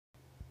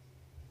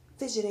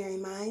Visionary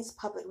Minds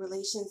Public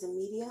Relations and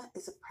Media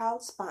is a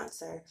proud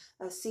sponsor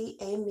of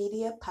CA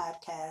Media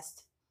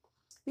Podcast.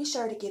 Be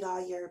sure to get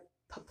all your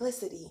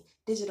publicity,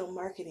 digital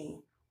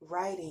marketing,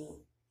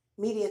 writing,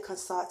 media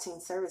consulting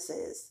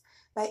services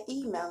by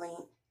emailing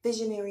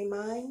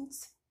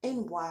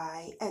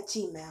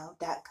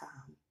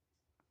visionarymindsny@gmail.com.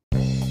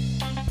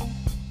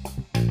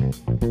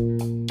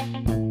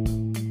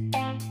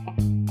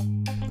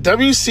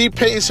 WC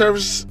Painting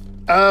Service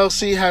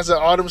LLC has an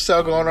autumn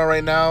sale going on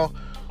right now.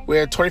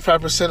 We're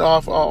 25%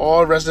 off on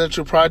all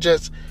residential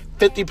projects,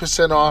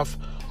 50% off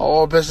on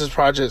all business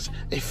projects.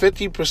 A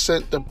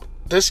 50%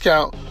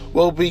 discount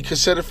will be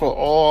considered for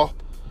all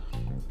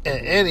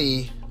and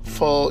any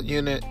full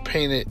unit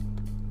painted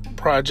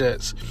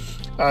projects.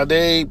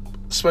 They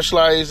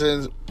specialize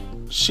in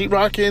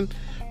sheetrocking,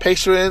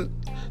 pastering,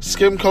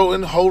 skim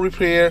coating, hole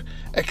repair,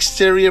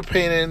 exterior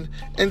painting,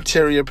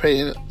 interior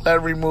painting,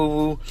 lead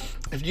removal.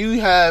 If you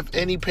have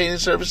any painting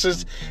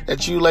services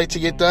that you'd like to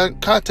get done,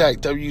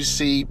 contact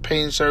WC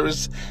Painting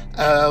Service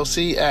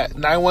LLC at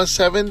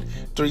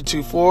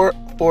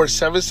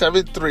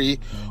 917-324-4773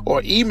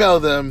 or email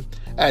them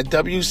at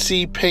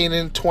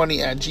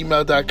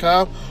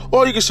wcpainting20@gmail.com,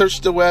 or you can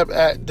search the web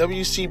at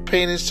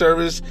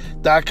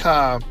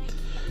wcpaintingservice.com,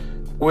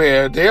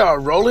 where they are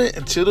rolling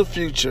into the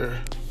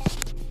future.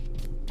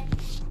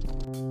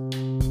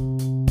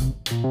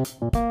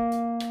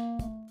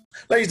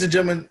 Ladies and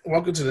gentlemen,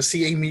 welcome to the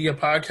CA Media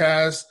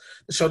Podcast,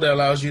 the show that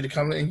allows you to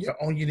come in your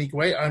own unique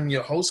way. I'm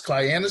your host,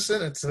 Clyde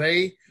Anderson, and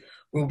today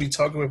we'll be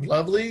talking with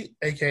Lovely,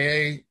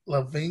 a.k.a.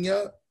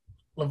 Lavonia.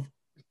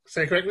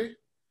 Say it correctly?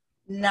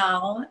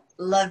 No,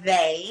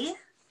 Lovay.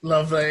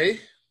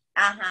 Lovay.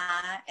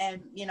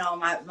 And, you know,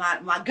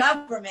 my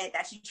government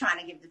that she's trying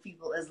to give the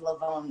people is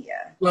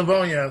Lavonia.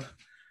 Lavonia.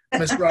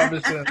 Miss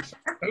Robinson.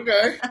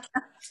 Okay.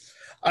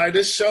 All right,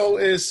 this show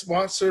is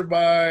sponsored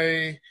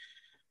by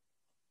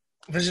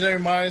Visionary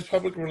Minds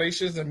Public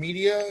Relations and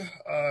Media.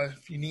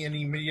 If you need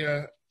any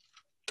media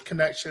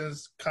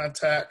connections,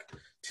 contact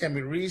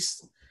Tammy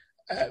Reese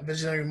at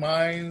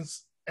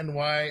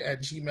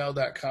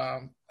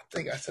visionarymindsny@gmail.com. I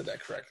think I said that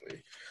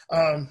correctly.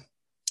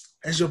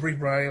 As your brief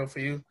bio for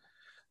you,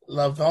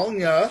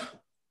 Lavonia,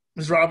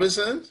 Ms.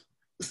 Robinson.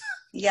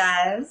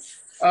 Yes.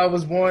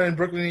 Was born in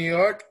Brooklyn, New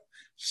York.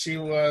 She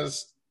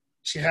has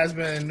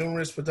been in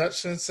numerous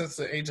productions since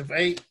the age of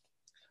 8.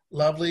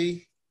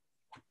 Lovely.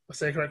 I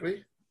say it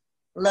correctly?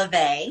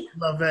 Lovay.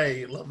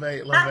 Lovay.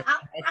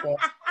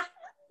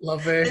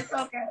 Lovay. It's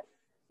okay.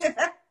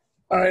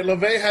 All right,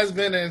 Lovay has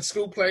been in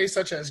school plays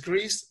such as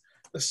Grease,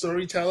 The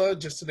Storyteller,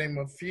 just to name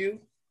a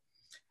few.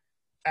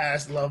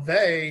 As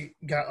Lovay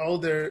got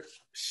older,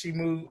 she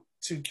moved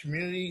to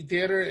community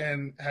theater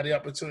and had the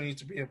opportunity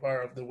to be a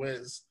part of The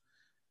Wiz.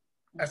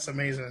 That's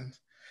amazing.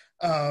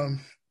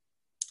 Lovay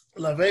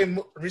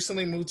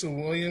recently moved to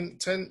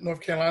Wilmington,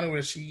 North Carolina,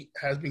 where she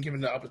has been given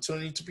the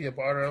opportunity to be a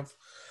part of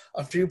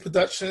a few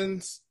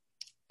productions,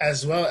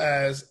 as well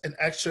as an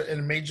extra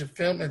in major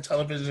film and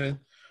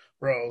television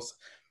roles.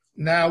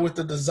 Now, with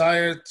the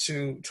desire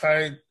to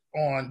try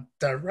on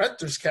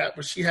director's cap,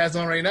 which she has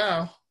on right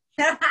now,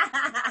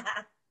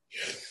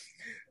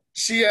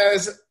 she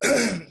has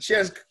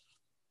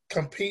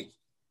completed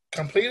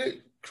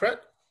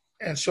correct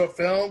and short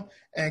film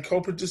and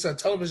co-produced a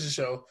television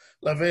show.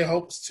 Lovay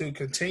hopes to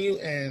continue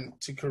and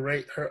to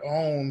create her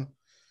own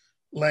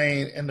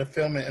lane in the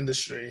filming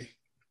industry.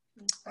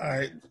 All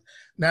right.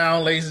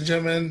 Now, ladies and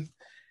gentlemen,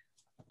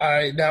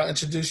 I now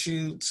introduce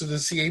you to the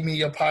CA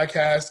Media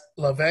Podcast,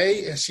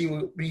 Lovay, and she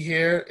will be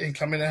here and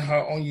coming in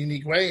her own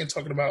unique way and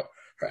talking about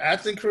her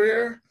acting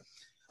career,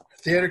 her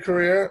theater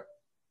career,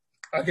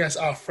 I guess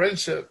our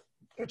friendship,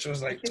 which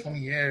was like 20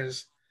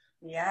 years.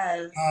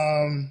 Yes.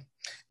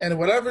 And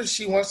whatever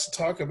she wants to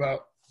talk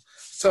about.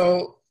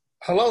 So,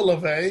 hello,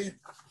 Lovay.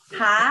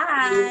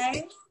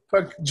 Hi.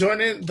 For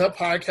joining the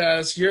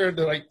podcast. You're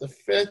the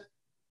fifth.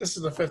 This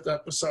is the 5th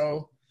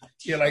episode.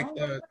 You're like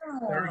the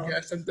third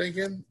guest, I'm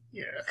thinking.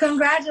 Yeah.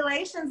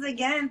 Congratulations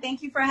again.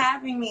 Thank you for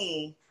having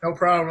me. No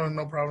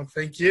problem.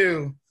 Thank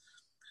you.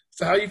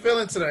 So how you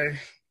feeling today?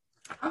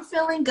 I'm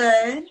feeling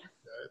good.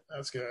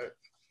 That's good.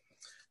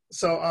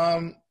 So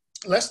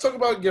let's talk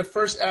about your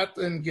first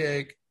acting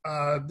gig.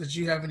 Did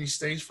you have any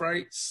stage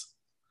frights?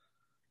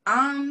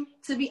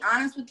 To be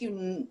honest with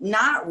you,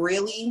 not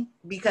really,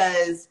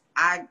 because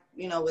I,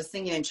 was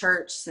singing in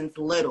church since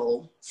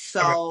little.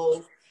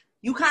 So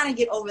you kind of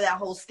get over that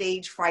whole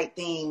stage fright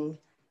thing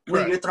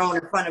when you're thrown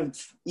in front of,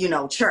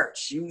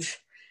 church.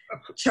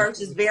 Church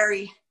is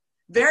very,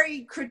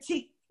 very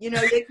critique.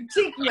 They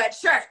critique you at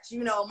church.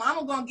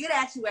 Mama gonna get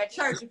at you at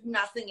church if you're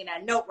not singing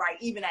that note right,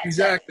 even at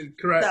exactly church.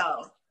 Correct.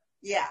 So,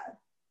 yeah.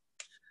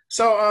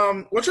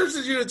 So, what church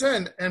did you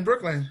attend in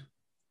Brooklyn?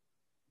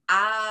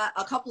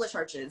 A couple of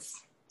churches.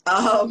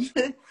 I've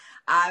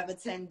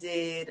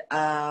attended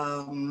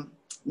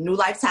New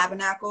Life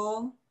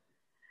Tabernacle.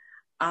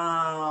 Is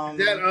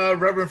that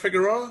Reverend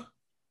Figueroa?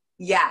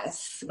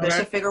 Yes, okay.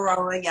 Bishop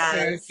Figueroa.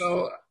 Yes.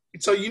 Okay,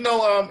 so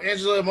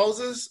Angela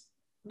Moses?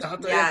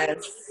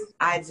 Yes,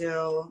 I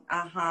do.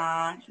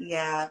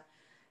 Yeah.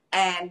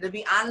 And to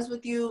be honest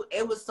with you,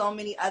 it was so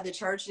many other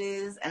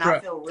churches, and I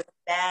Correct. feel really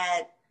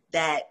bad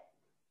that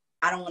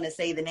I don't want to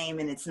say the name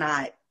and it's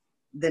not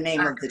the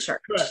name of the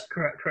church.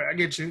 Correct. I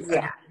get you.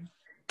 Yeah.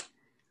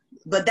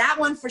 But that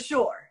one for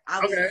sure.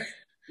 Okay.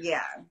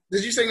 Yeah.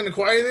 Did you sing in the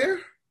choir there?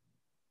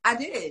 I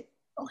did.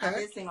 Okay. I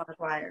did sing on the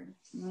choir.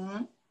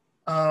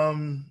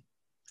 Mm-hmm.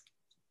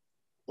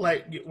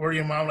 Like, were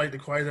your mom like the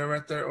choir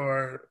director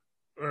or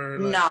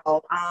like...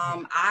 No.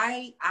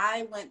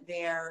 I went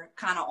there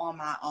kind of on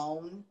my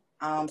own.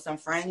 Some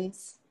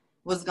friends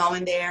was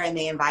going there and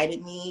they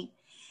invited me.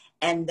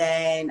 And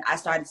then I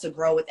started to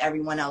grow with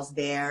everyone else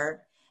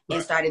there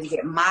and started to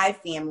get my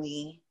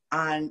family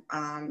on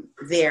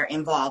there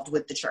involved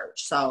with the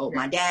church. So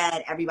my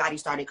dad, everybody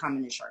started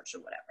coming to church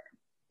or whatever.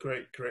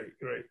 Great.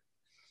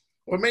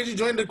 What made you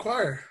join the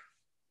choir?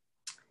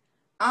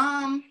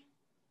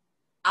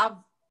 I've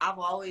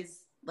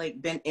always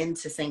like been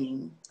into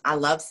singing. I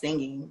love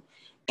singing.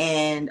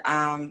 And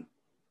I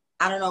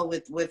don't know,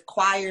 with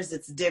choirs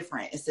it's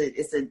different. It's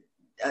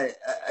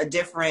a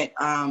different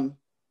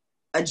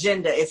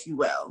agenda, if you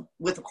will,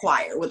 with a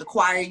choir. With a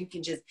choir, you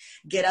can just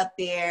get up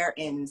there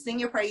and sing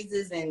your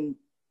praises, and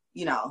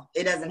you know,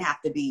 it doesn't have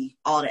to be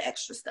all the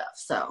extra stuff.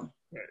 So,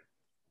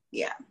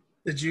 yeah.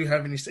 Did you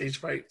have any stage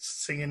fright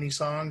sing any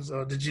songs,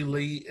 or did you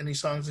lead any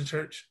songs in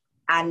church?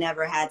 I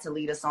never had to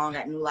lead a song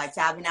at New Life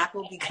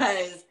Tabernacle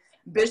because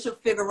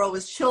Bishop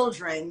Figueroa's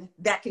children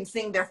that can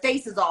sing their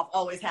faces off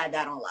always had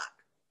that on lock.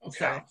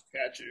 Okay,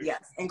 got you.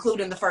 Yes,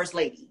 including the first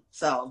lady.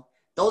 So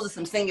those are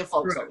some singing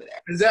folks over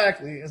there.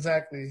 Exactly.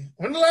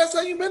 When the last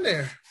time you been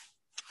there?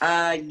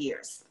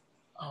 Years.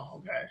 Oh,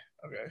 okay.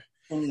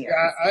 Years.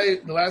 Yeah,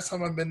 the last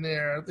time I've been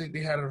there, I think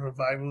they had a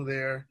revival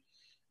there,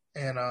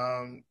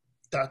 and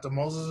Dr.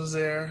 Moses was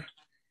there,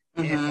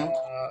 and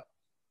I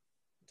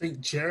think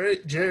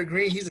Jared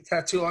Green, he's a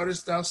tattoo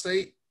artist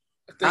downstate.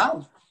 I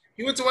think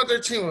he went to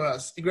 113 with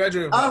us. He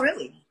graduated with us. Oh,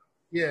 really?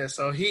 Yeah,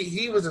 so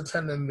he was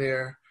attending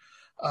there.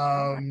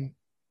 And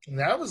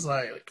that was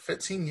like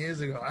 15 years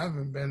ago. I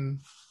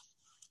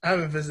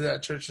haven't visited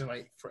that church in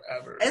like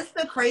forever. It's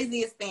the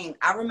craziest thing.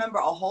 I remember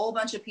a whole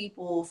bunch of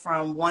people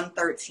from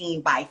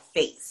 113 by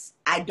face.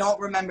 I don't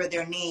remember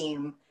their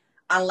name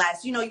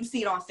unless, you know, you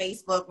see it on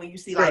Facebook when you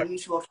see like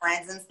mutual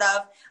friends and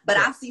stuff. But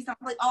I see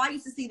something like, I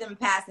used to see them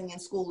passing in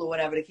school or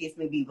whatever the case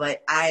may be.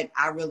 But I'm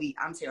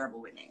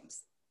terrible with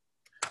names.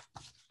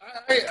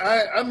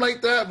 I'm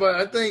like that, but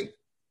I think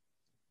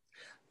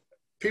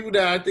people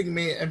that I think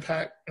made an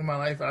impact in my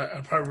life,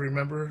 I probably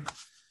remember.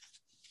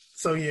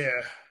 So,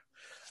 yeah.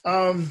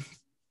 All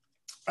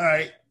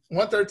right.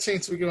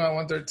 113, speaking about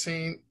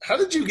 113, how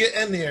did you get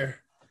in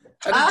there?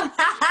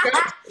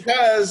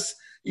 Because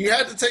you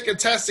had to take a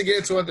test to get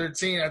into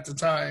 113 at the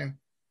time.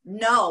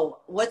 No.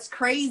 What's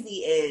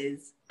crazy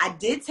is I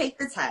did take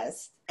the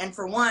test. And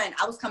for one,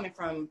 I was coming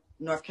from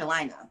North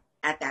Carolina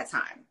at that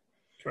time.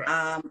 Correct.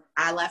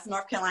 I left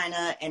North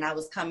Carolina and I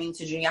was coming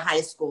to junior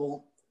high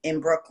school in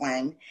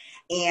Brooklyn,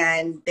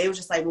 and they were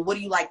just like, well, what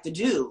do you like to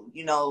do?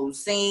 You know,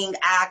 sing,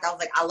 act. I was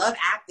like, I love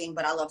acting,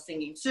 but I love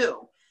singing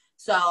too.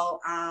 So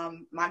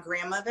my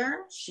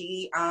grandmother,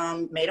 she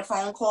made a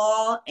phone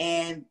call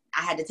and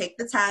I had to take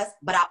the test,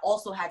 but I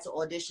also had to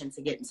audition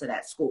to get into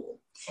that school.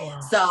 Oh,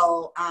 wow.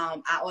 So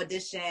I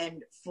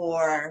auditioned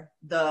for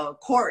the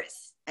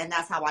chorus, and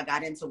that's how I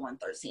got into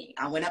 113.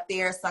 I went up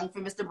there, sung for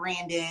Mr.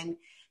 Brandon.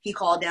 He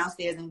called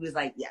downstairs and he was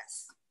like,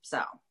 yes.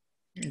 So.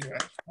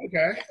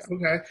 Okay.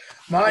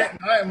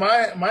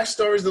 My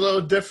story's a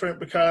little different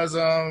because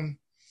were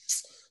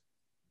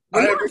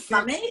you on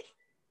Summit?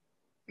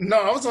 No,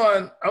 I was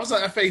on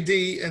FAD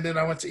and then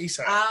I went to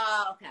Eastside.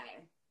 Oh, okay.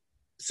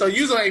 So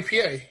you was on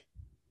APA.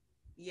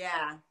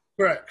 Yeah.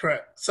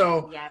 Correct.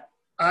 So yeah.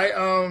 I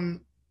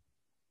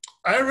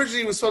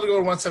originally was supposed to go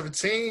to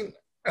 117.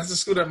 That's the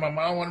school that my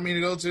mom wanted me to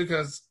go to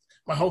because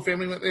my whole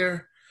family went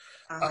there.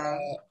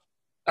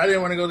 I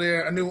didn't want to go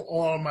there. I knew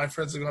all of my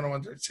friends were going to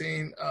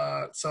 113.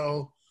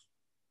 So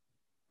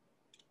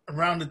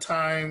around the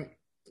time,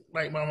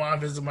 like, my mom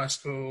visited my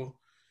school,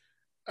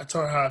 I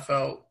told her how I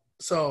felt.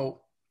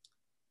 So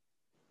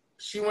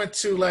she went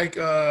to, like,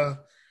 a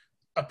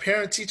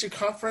parent-teacher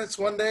conference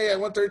one day at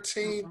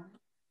 113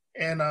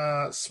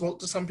 and spoke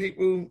to some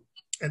people.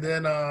 And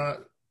then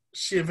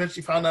she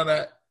eventually found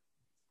out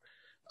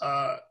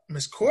that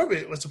Miss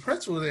Corbett was the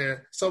principal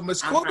there. So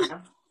Miss Corbett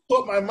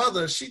taught my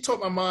mother. She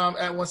taught my mom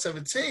at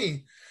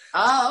 117.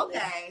 Oh,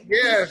 okay.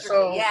 Yeah.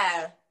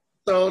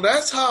 So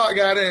that's how I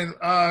got in,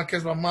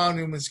 because my mom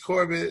knew Miss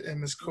Corbett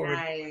and Miss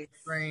Corbett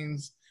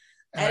friends.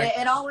 And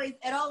it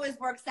always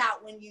works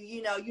out when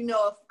you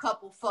know a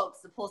couple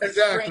folks supposed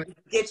to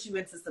get you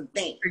into some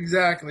things.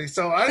 Exactly.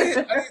 So I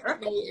didn't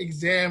no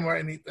exam or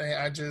anything.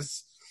 I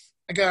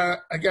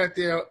got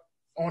there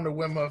on the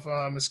whim of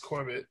Miss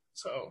Corbett.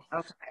 So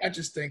I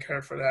just thank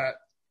her for that.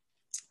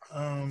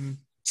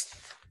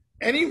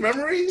 Any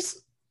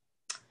memories?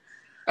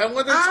 I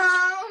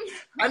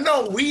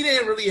know we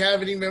didn't really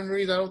have any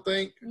memories, I don't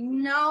think.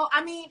 No,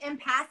 I mean, in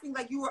passing,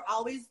 like, you were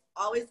always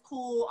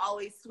cool,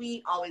 always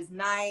sweet, always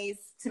nice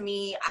to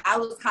me. I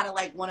was kind of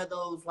like one of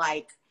those,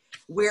 like,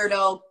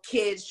 weirdo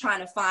kids trying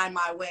to find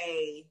my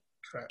way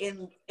Correct.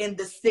 in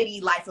the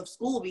city life of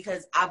school,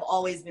 because I've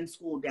always been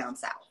schooled down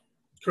south.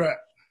 Correct.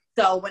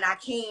 So when I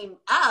came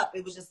up,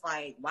 it was just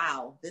like,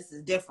 wow, this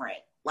is different,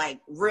 like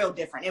real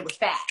different. It was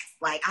fast.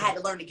 Like I had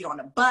to learn to get on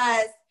the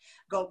bus,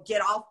 go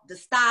get off the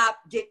stop,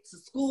 get to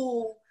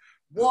school,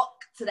 walk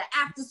to the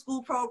after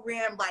school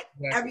program. Like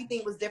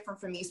everything was different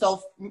for me.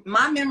 So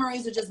my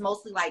memories are just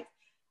mostly like,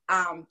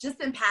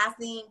 just in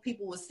passing,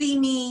 people would see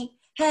me.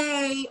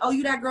 Hey, oh,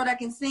 you that girl that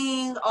can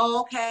sing? Oh,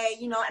 okay,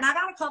 you know. And I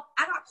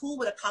got cool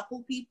with a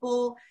couple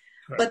people,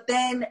 but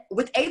then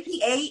with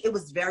APA, it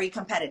was very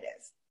competitive.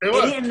 It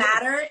didn't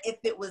matter if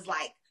it was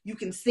like you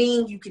can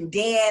sing, you can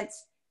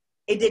dance.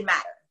 It didn't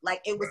matter.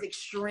 Like it was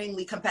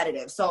extremely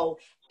competitive. So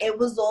it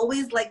was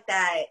always like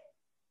that.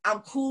 I'm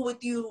cool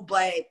with you,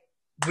 but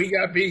we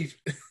got beef.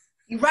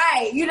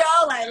 Right, you know,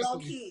 like low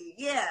key,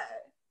 yeah.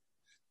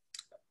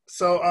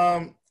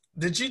 So,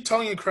 did you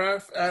tone your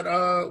craft at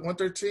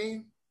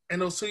 113 in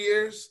those 2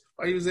 years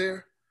while you was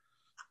there?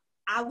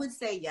 I would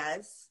say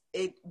yes,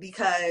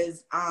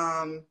 because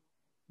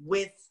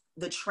with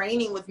the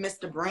training with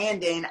Mr.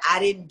 Brandon, I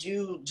didn't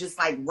do just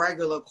like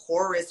regular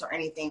chorus or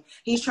anything.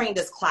 He's trained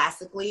us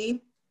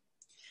classically.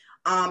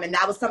 And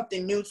that was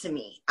something new to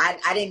me.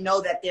 I didn't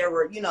know that there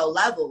were, you know,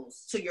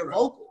 levels to your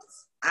vocals.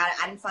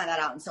 I didn't find that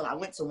out until I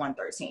went to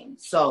 113.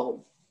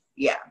 So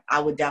yeah, I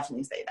would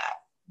definitely say that.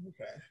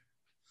 Okay.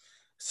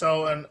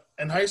 So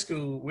in high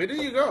school, where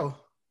did you go?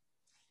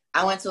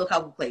 I went to a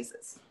couple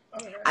places.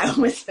 Okay. I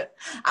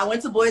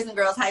went to Boys and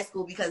Girls High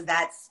School because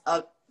that's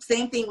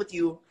same thing with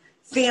you.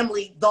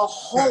 Family, the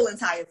whole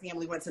entire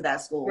family went to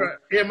that school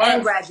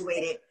and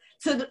graduated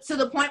to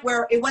the point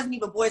where it wasn't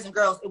even boys and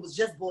girls, it was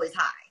just boys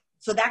high.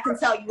 So that can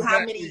tell you how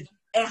many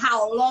and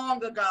how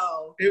long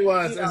ago it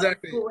was,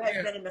 exactly. School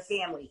has been in the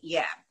family.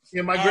 Yeah.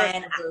 Yeah, my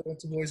grandmother went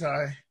to boys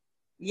high.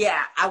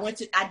 Yeah,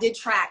 I did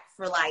track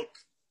for like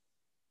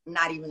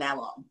not even that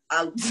long.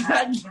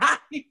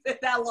 Not even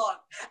that long.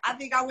 I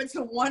think I went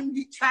to one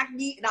track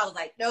meet and I was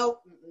like,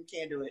 nope,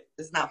 can't do it.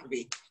 It's not for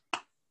me.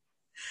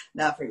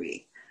 Not for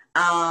me.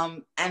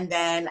 And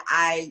then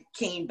I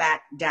came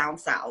back down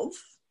south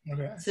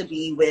to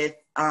be with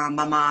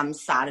my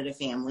mom's side of the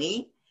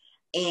family,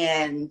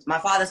 and my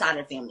father's side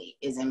of the family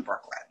is in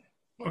Brooklyn.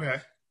 Okay.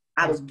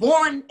 I was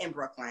born in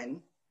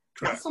Brooklyn,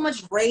 not so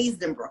much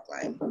raised in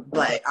Brooklyn,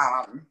 but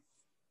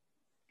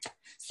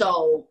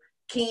so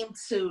came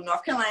to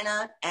North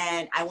Carolina,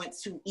 and I went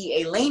to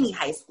E.A. Laney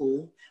High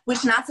School,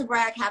 which, not to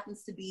brag,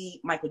 happens to be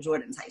Michael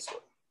Jordan's high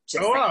school.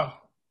 Wow.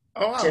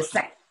 Just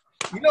saying.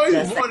 You know he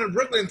was born in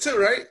Brooklyn too,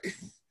 right?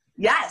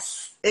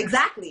 Yes,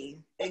 exactly.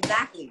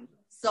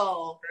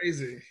 So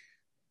crazy.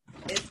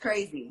 It's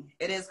crazy.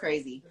 It is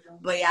crazy.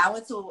 But yeah, I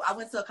went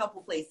to a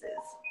couple places.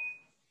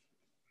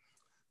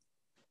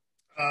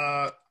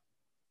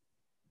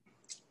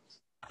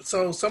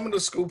 So some of the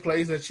school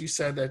plays that you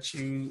said that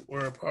you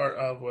were a part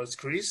of was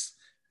Grease.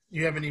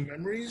 You have any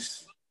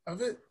memories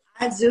of it?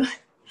 I do.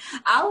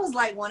 I was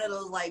like one of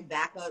those like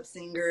backup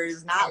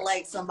singers, not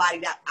like somebody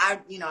that I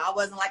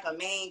wasn't like a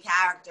main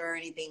character or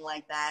anything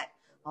like that.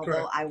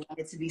 Although I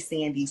wanted to be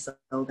Sandy so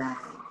bad.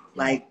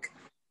 Like,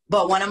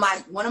 but one of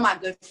my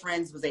good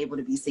friends was able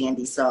to be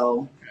Sandy,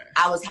 so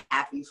I was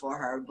happy for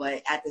her.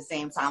 But at the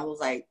same time, I was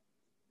like,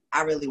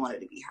 I really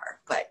wanted to be her.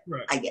 But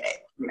I get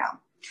it, you know.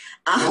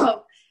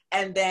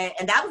 And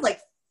that was like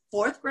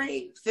 4th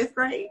grade, 5th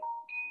grade.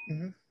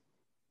 Mm-hmm.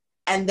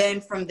 And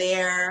then from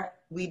there,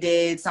 we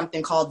did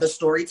something called The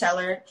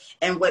Storyteller.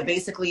 And what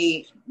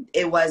basically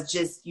it was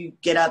just you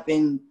get up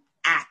and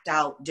act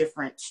out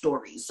different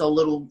stories. So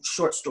little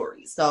short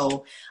stories.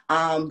 So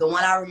the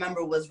one I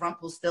remember was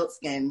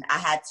Rumpelstiltskin. I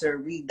had to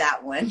read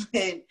that one.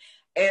 And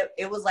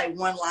it was like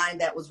one line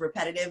that was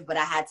repetitive, but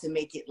I had to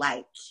make it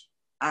like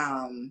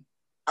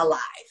alive,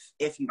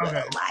 if you will.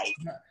 Okay. Like,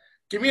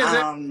 give me a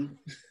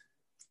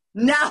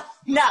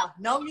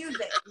No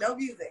music.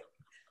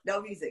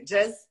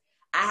 Just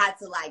I had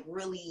to like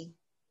really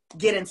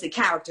get into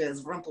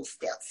characters,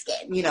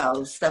 Rumpelstiltskin, you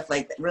know, stuff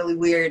like that. Really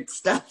weird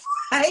stuff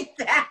like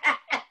that.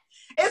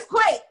 It's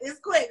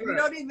quick. You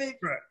don't even.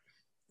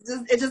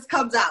 It just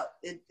comes out.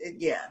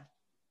 Yeah.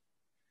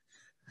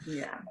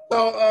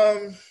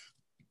 So,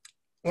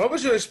 what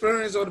was your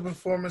experience of the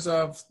performance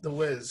of The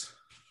Wiz?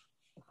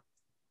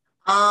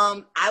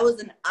 I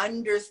was an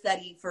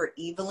understudy for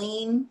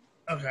Eveline.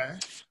 Okay.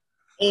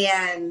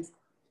 And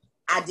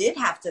I did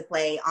have to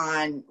play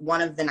on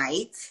one of the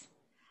nights.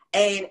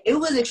 And it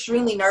was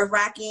extremely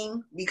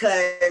nerve-wracking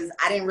because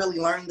I didn't really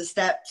learn the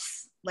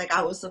steps like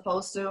I was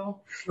supposed to.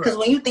 Because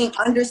when you think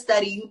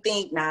understudy, you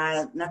think,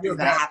 nah, nothing's going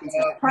to happen to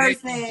the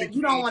person.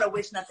 You don't want to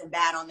wish nothing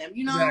bad on them,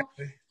 you know?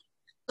 Exactly.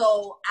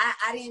 So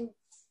I didn't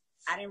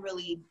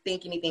really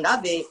think anything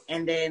of it.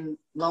 And then,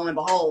 lo and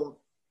behold,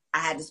 I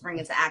had to spring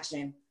into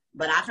action.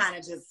 But I kind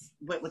of just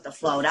went with the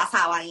flow. That's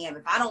how I am.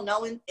 If I don't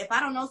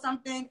know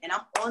something and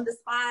I'm on the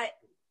spot,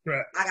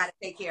 I got to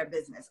take care of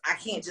business. I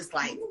can't just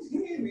like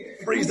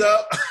freeze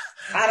up.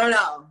 I don't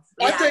know.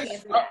 I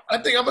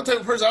think I'm gonna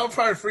take a person. I would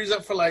probably freeze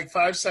up for like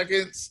 5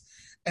 seconds,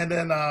 and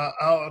then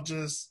I'll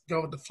just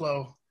go with the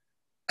flow.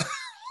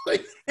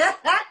 like,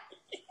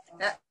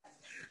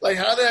 like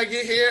how did I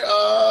get here?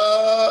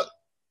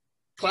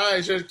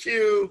 Clyde, your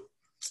cue.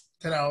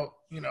 Then I'll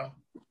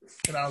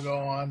go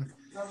on.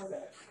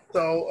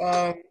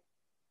 So,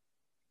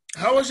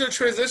 how was your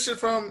transition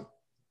from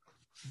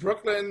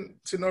Brooklyn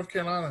to North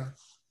Carolina?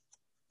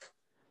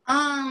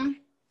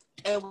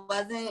 It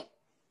wasn't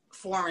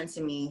foreign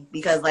to me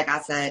because, like I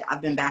said,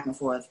 I've been back and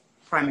forth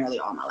primarily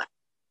all my life.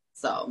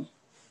 So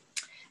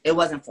it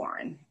wasn't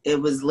foreign. It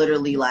was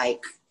literally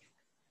like,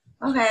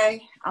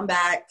 okay, I'm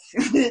back.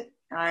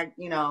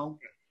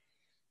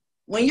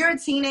 When you're a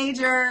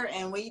teenager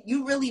and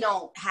you really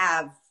don't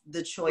have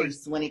the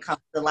choice when it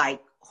comes to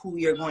like who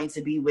you're going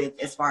to be with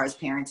as far as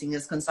parenting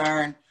is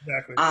concerned.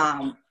 Exactly.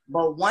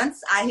 But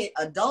once I hit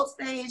adult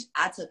stage,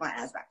 I took my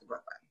ass back to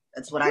Brooklyn.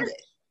 That's what I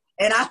did.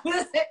 And I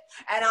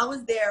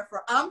was there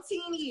for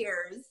umpteen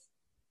years,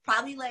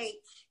 probably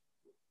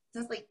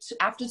since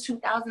after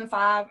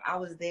 2005, I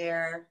was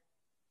there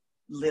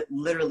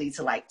literally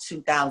to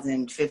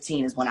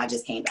 2015 is when I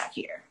just came back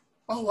here.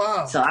 Oh,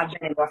 wow. So I've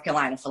been in North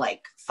Carolina for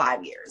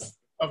 5 years.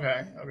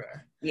 Okay.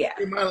 Yeah.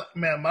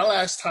 My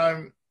last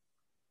time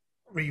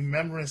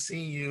remembering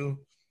seeing you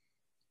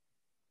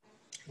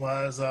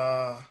was,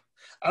 I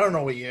don't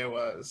know what year it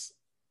was,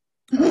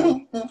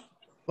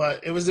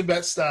 but it was in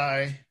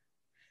Bed-Stuy.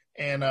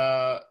 And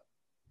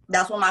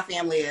that's where my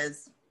family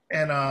is.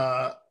 And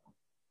I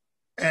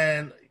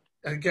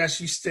guess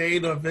you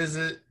stayed or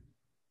visit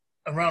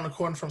around the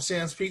corner from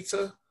Sam's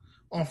Pizza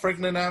on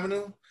Franklin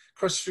Avenue,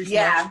 across the street from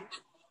Yeah.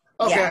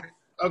 Okay. Yeah.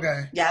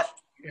 Okay. Yep.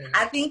 Yeah.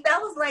 I think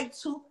that was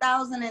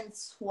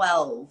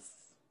 2012.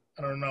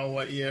 I don't know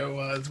what year it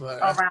was, but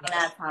around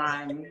that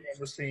time. I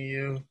remember seeing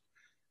you.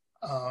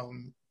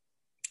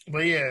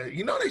 But yeah,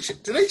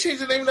 did they change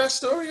the name of that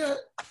store yet?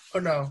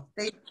 Or no?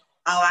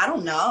 I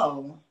don't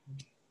know.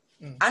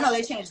 I know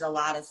they changed a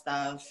lot of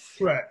stuff.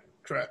 Correct.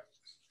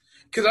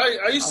 Because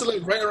I used to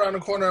live right around the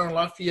corner on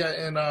Lafayette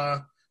and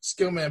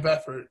Skillman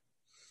Bedford.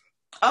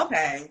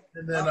 Okay.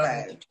 And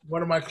then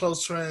one of my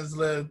close friends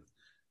lived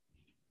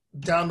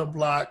down the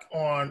block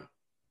on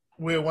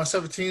where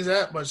 117 is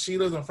at, but she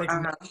lives on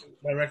Franklin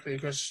directly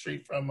across the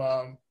street from.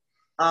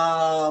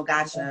 Oh,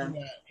 gotcha.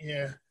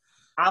 Yeah.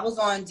 I was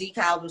on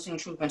DeKalb between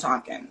Troop and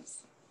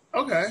Tompkins.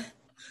 Okay.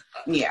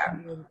 Yeah.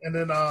 And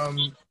then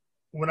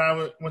when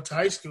I went to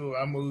high school,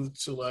 I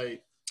moved to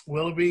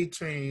Willoughby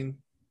between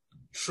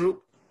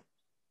Troop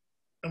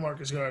and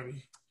Marcus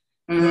Garvey.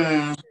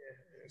 Mm-hmm.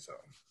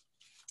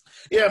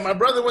 Yeah, my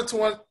brother went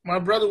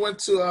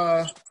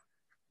to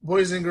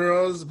Boys and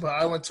Girls, but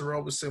I went to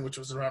Robeson, which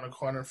was around the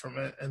corner from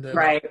it, and then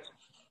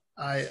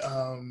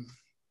I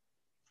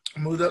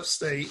moved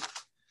upstate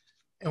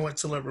and went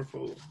to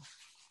Liverpool,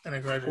 and I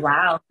graduated.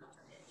 Wow.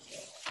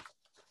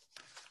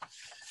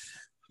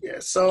 Yeah.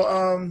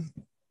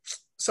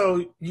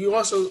 So you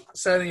also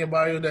said in your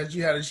bio that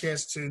you had a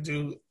chance to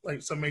do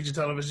some major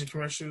television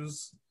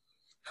commercials.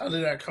 How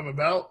did that come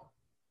about?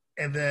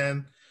 And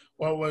then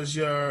what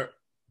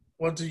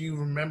do you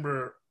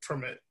remember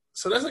from it?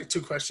 So that's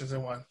 2 questions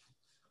in one.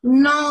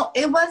 No,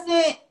 it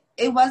wasn't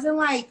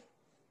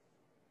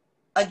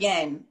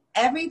again,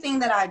 everything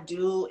that I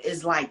do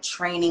is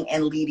training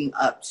and leading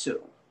up to.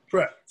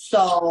 Correct.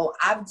 So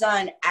I've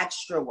done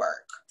extra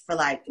work for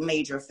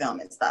major film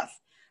and stuff.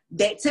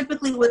 They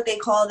typically what they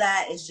call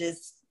that is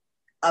just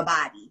a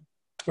body.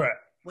 Right.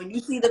 When you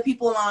see the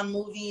people on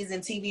movies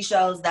and TV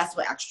shows, that's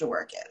what extra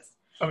work is.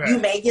 Okay. You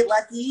may get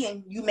lucky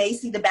and you may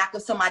see the back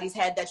of somebody's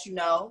head that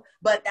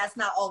but that's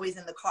not always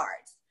in the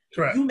cards.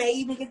 Correct. You may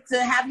even get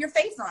to have your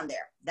face on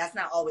there. That's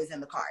not always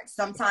in the cards.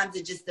 Sometimes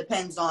it just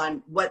depends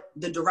on what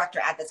the director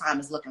at the time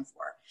is looking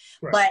for.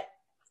 Right. But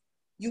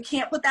you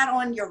can't put that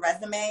on your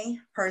resume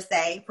per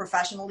se,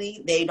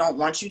 professionally. They don't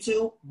want you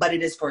to, but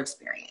it is for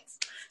experience.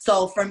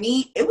 So for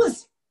me, it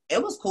was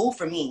cool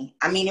for me.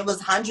 I mean, it was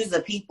hundreds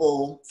of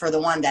people for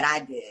the one that I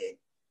did.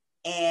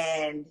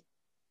 And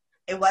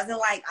it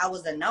wasn't I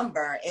was a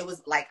number. It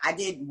was I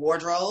did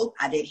wardrobe,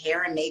 I did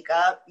hair and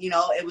makeup.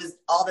 It was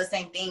all the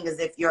same thing as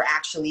if you're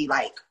actually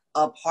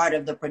a part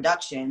of the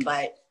production.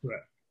 But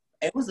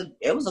it was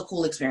a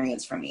cool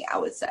experience for me, I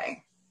would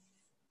say.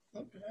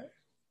 Okay.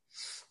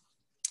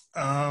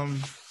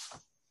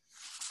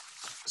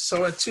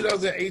 So in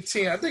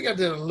 2018, I think I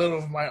did a little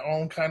of my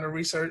own kind of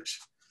research.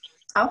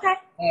 Okay.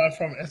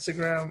 From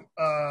Instagram,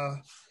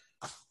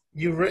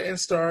 you written,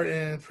 starred,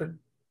 and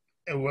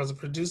it was a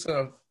producer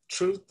of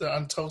Truth, the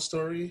Untold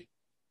Story.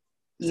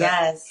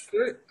 Yes.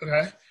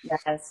 Okay.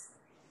 Yes.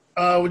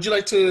 Would you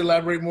like to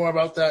elaborate more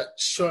about that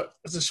short?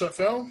 It's a short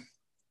film.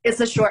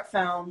 It's a short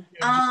film.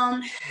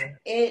 Yeah.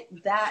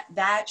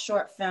 That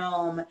short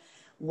film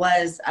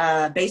was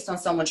based on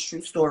someone's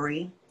true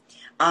story.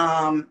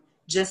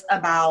 Just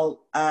about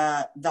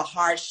the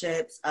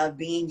hardships of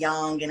being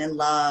young and in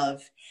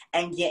love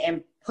and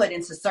getting put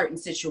into certain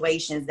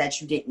situations that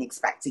you didn't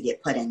expect to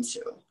get put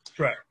into.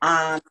 Right.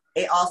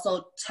 It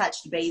also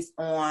touched base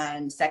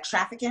on sex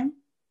trafficking,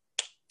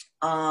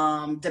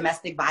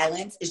 domestic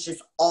violence. It's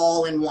just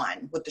all in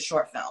one with the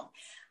short film.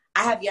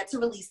 I have yet to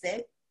release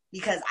it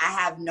because I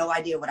have no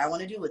idea what I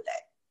want to do with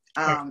it.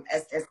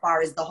 As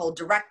far as the whole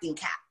directing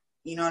cap,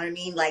 you know what I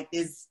mean? Like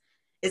there's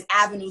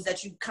avenues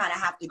that you kind of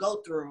have to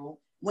go through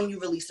when you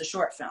release a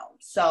short film.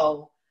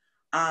 So,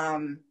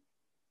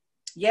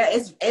 yeah,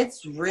 it's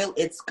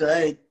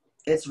good.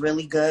 It's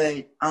really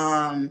good.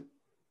 I've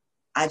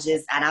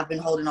been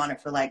holding on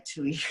it for like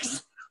 2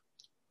 years.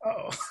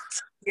 Oh.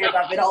 Years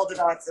I've been holding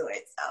on to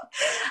it. So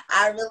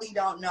I really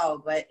don't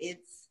know, but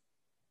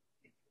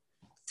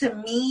to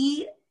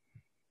me,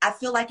 I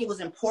feel like it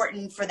was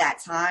important for that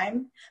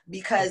time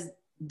because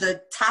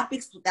the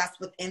topics that's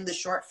within the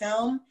short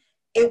film,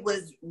 it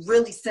was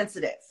really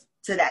sensitive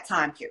to that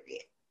time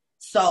period.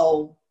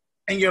 So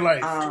in your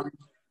life.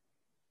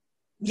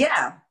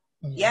 Yeah.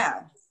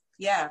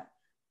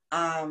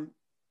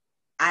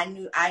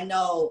 I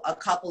know a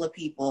couple of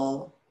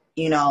people,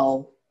 you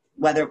know,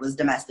 whether it was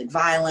domestic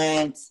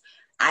violence,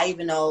 I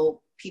even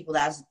know people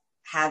that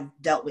have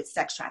dealt with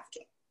sex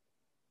trafficking,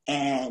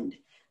 and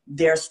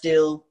they're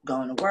still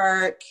going to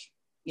work,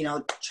 you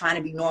know, trying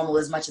to be normal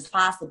as much as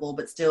possible,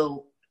 but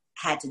still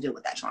had to deal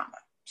with that trauma.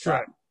 So.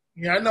 Right.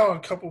 Yeah, I know a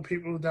couple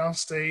people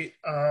downstate.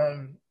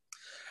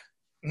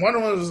 One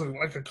of them was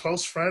like a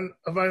close friend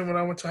of mine when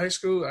I went to high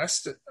school. I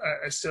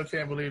still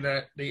can't believe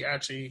that they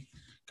actually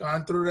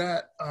gone through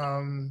that.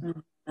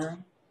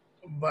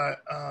 But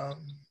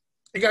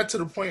it got to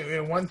the point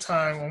where one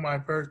time on my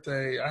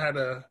birthday, I had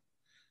to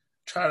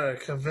try to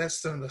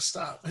convince them to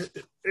stop.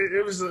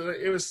 It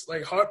was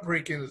like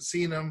heartbreaking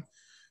seeing them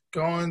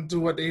going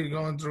through what they were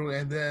going through,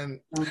 and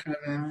then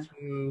having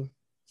to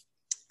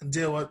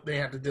deal what they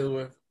had to deal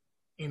with,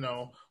 you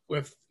know,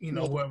 with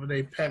whoever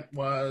they pimp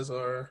was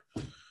or.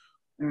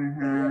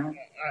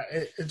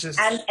 It just,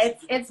 and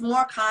it's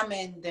more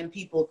common than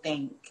people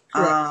think.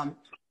 Right.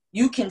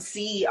 You can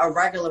see a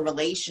regular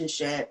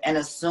relationship and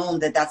assume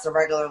that that's a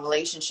regular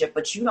relationship,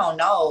 but you don't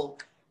know,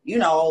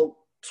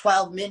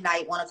 12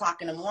 midnight, 1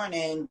 o'clock in the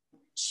morning,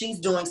 she's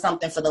doing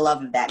something for the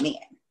love of that man.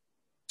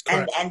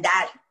 And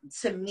that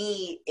to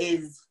me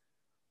is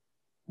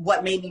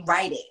what made me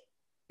write it,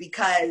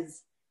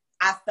 because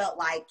I felt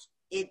like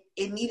it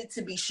needed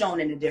to be shown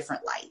in a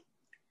different light.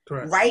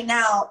 Correct. Right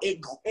now,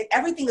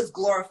 everything is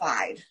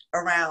glorified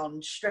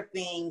around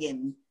stripping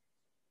and,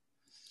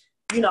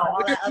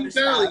 all that other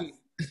stuff.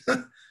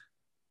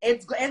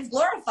 It's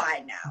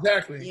glorified now.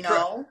 Exactly.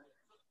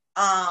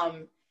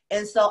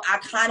 And so I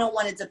kind of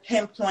wanted to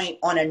pinpoint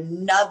on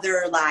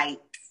another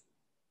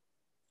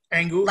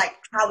angle, like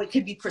how it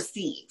could be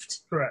perceived,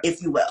 correct,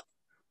 if you will.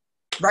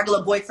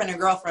 Regular boyfriend and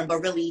girlfriend, but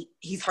really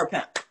he's her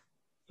pimp.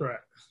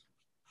 Correct.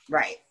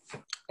 Right.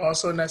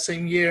 Also in that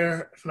same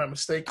year, if I'm not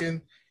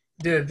mistaken,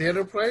 did a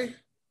theater play,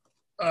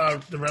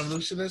 The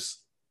Revolutionist?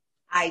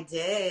 I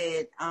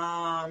did.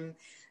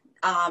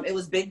 It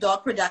was Big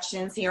Dog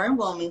Productions here in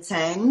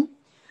Wilmington.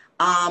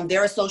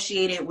 They're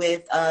associated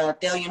with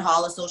Thalian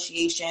Hall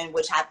Association,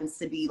 which happens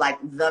to be like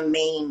the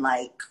main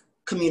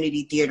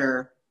community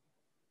theater,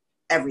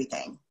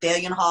 everything.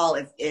 Thalian Hall,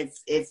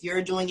 if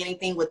you're doing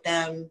anything with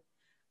them,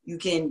 you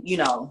can,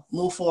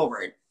 move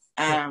forward.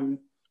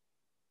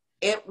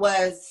 It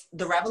was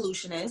The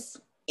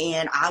Revolutionist,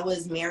 and I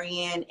was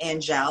Marianne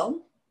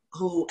Angel,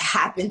 who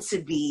happened to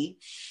be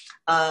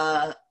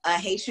a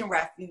Haitian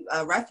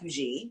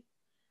refugee,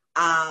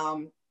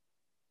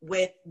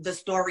 with the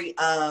story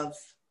of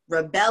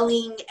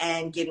rebelling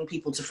and getting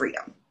people to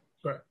freedom.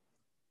 Right.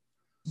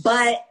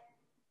 But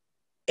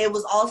it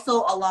was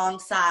also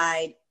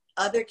alongside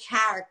other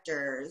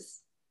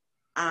characters,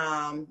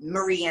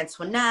 Marie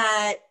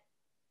Antoinette.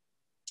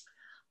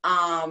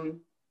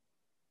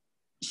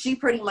 She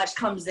pretty much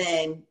comes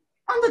in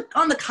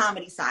on the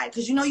comedy side,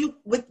 because you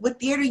with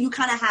theater you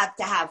kind of have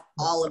to have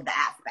all of the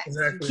aspects.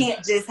 Exactly. You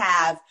can't just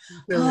have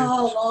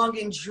long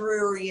and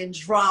dreary and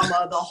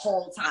drama the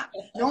whole time.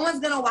 No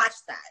one's gonna watch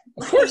that.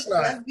 Of course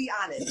not. Let's be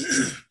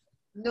honest.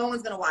 No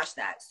one's gonna watch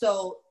that.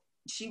 So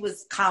she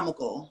was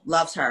comical.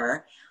 Loved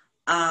her.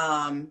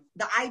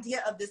 The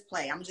idea of this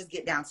play, I'm gonna just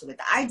get down to it.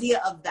 The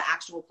idea of the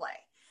actual play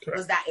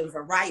was that it was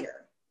a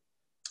writer,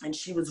 and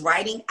she was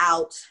writing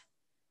out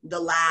the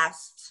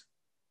last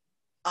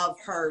of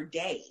her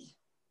day.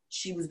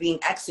 She was being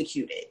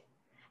executed,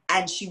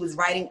 and she was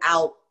writing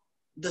out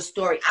the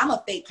story. I'm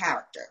a fake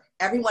character.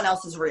 Everyone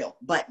else is real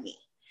but me.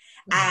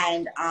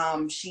 Mm-hmm.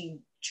 And she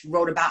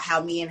wrote about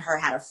how me and her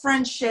had a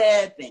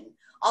friendship and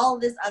all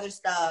this other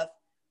stuff,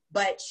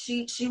 but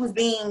she was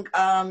being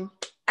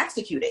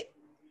executed,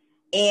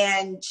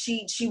 and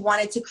she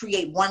wanted to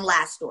create one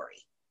last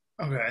story.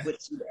 Okay.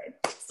 Which she did.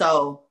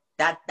 So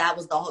that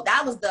was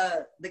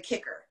the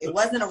kicker. It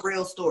wasn't a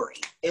real story.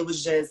 It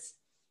was just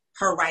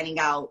her writing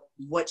out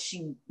what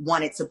she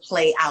wanted to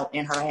play out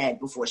in her head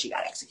before she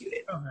got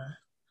executed. Okay.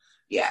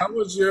 Yeah. How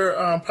was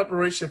your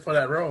preparation for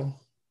that role?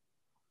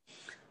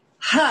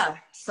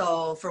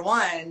 So for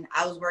one,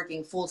 I was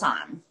working full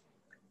time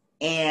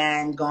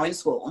and going to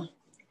school.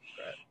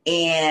 Okay.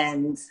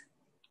 And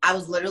I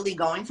was literally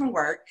going from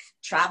work,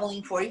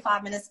 traveling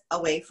 45 minutes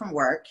away from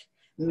work,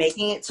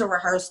 making it to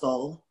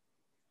rehearsal,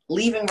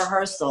 leaving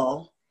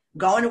rehearsal,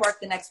 going to work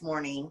the next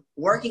morning,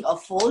 working a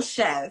full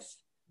shift,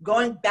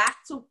 going back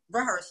to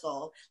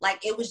rehearsal.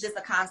 Like, it was just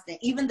a constant.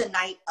 Even the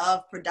night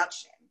of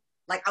production,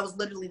 like, I was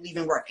literally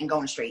leaving work and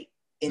going straight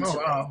into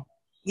it.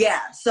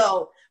 Yeah,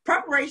 so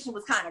preparation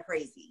was kind of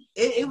crazy.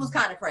 It was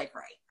kind of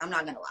cray-cray. I'm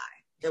not going to lie.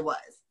 It was.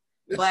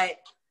 But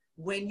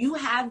when you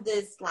have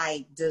this,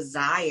 like,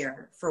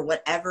 desire for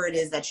whatever it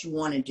is that you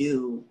want to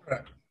do,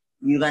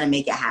 you're going to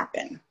make it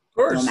happen. Of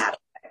course. No matter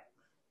what.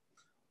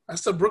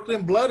 That's the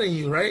Brooklyn blood in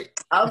you, right?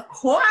 Of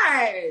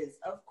course.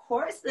 Of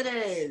course it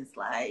is.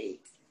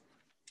 Like,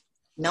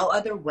 no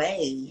other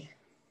way.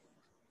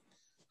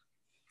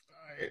 All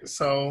right,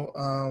 so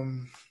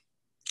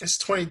it's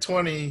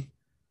 2020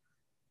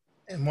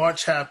 and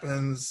March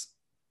happens,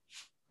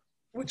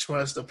 which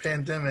was the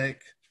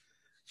pandemic.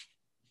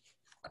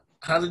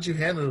 How did you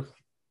handle?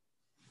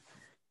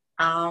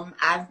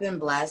 I've been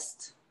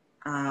blessed.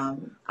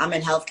 I'm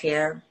in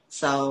healthcare,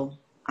 so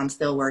I'm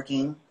still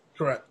working.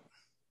 Correct.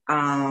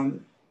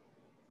 In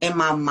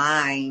my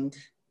mind,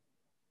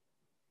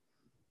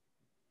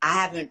 I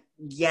haven't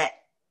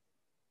yet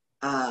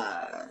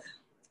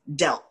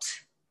dealt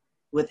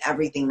with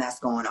everything that's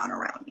going on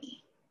around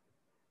me.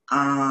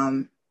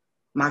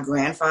 My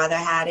grandfather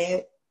had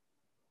it.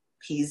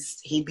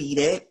 He beat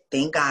it.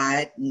 Thank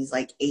God. He's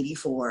like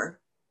 84.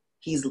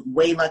 He's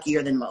way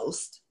luckier than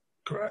most.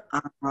 Correct.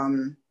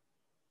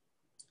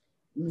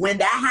 When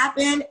that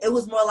happened, it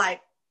was more like,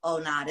 oh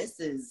nah,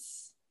 this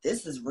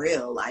is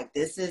real. Like,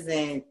 this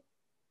isn't,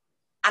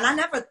 and I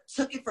never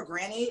took it for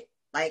granted.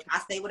 Like, I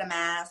stayed with a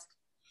mask.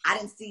 I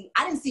didn't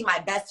see my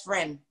best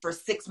friend for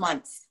 6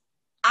 months.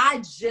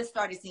 I just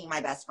started seeing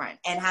my best friend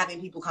and having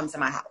people come to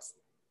my house.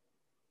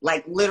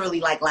 Like,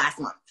 literally, like, last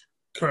month.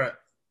 Correct.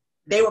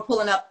 They were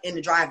pulling up in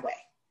the driveway.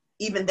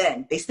 Even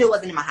then, they still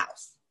wasn't in my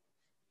house.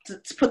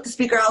 To put the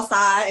speaker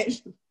outside,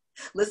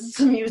 listen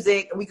to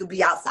music, and we could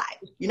be outside.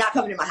 You're not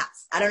coming in my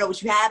house. I don't know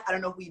what you have. I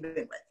don't know who you've been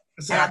with.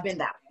 Exactly. And I've been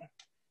that way.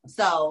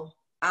 So,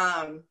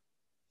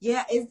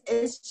 yeah,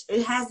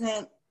 it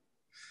hasn't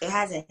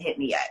hit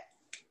me yet.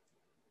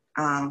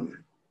 I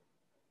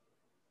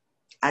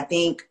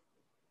think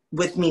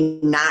with me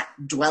not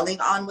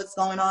dwelling on what's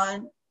going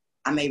on,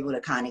 I'm able to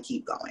kind of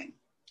keep going.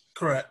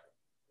 Correct.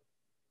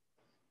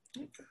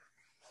 Okay.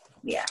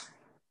 Yeah.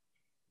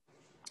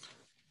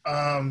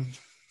 Can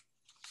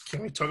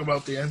we talk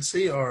about the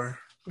NC, or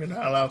we're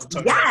not allowed to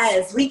talk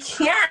Yes, we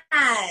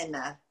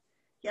can.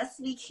 Yes,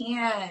 we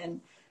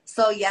can.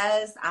 So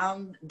yes,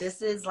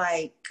 this is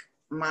like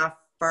my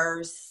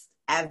first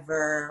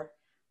ever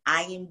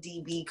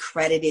IMDb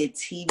credited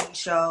TV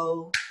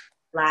show.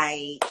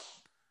 Like,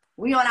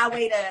 we on our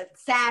way to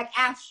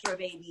SAG-AFTRA,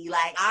 baby.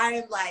 Like,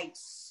 I'm like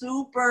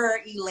super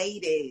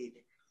elated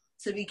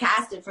to be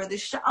casted for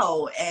this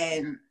show.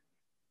 And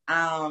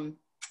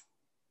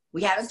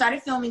we haven't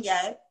started filming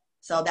yet.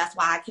 So that's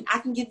why I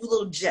can give you a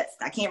little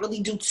gist. I can't really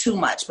do too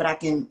much, but I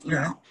can, you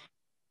know.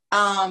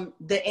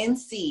 The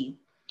NC,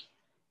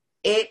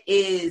 it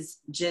is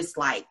just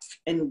like,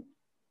 and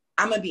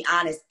I'm going to be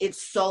honest,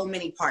 it's so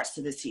many parts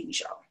to this TV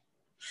show.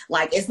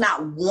 Like, it's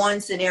not one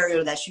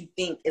scenario that you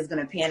think is going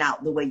to pan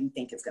out the way you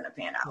think it's going to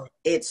pan out. Right.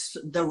 It's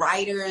the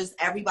writers,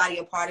 everybody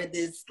a part of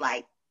this,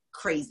 like,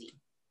 crazy.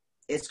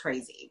 It's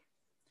crazy.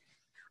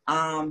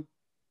 I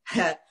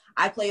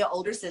play an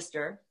older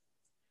sister,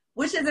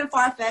 which isn't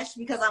far-fetched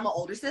because I'm an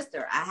older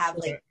sister. I have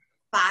like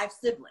 5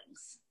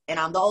 siblings and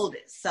I'm the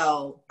oldest.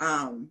 So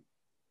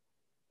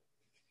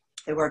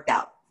it worked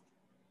out.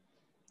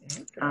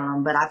 Okay.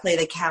 But I play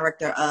the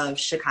character of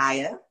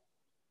Shakaya,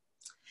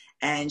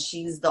 and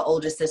she's the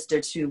older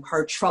sister to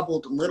her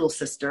troubled little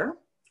sister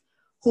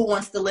who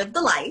wants to live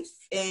the life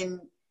and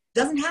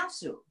doesn't have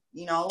to.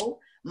 You know,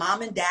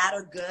 mom and dad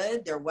are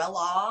good. They're well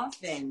off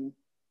and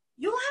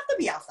you don't have to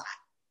be outside.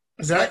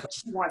 Exactly. But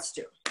she wants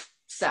to.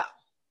 So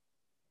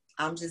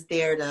I'm just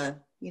there to,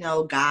 you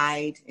know,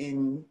 guide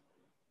and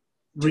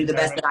do the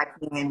best that I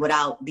can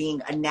without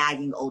being a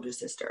nagging older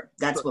sister.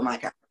 That's what my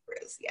character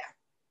is. Yeah.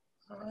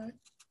 All right.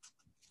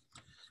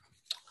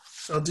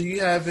 So do you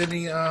have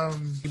any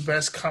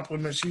best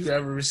compliments you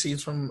ever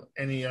received from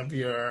any of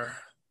your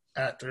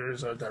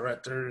actors or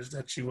directors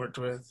that you worked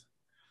with?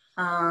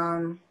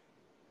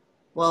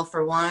 Well,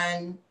 for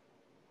one,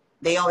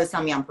 they always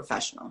tell me I'm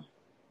professional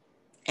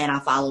and I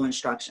follow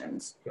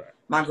instructions. Right.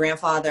 My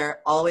grandfather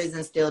always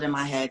instilled in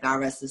my head, God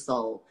rest his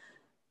soul,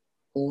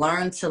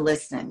 learn to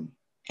listen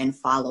and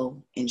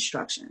follow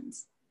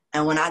instructions.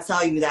 And when I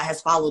tell you, that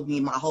has followed me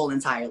my whole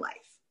entire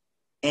life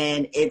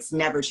and it's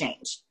never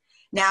changed.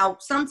 Now,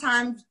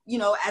 sometimes, you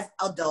know, as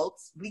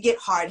adults, we get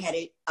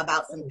hard-headed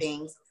about some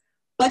things,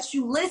 but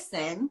you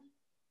listen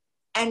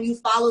and you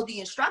follow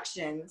the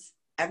instructions,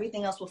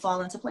 everything else will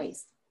fall into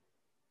place.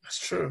 That's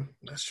true.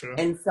 That's true.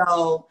 And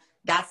so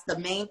that's the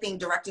main thing.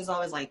 Directors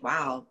always like,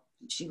 wow,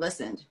 she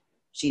listened.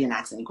 She didn't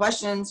ask any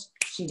questions.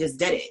 She just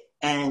did it.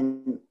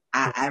 And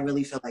I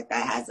really feel like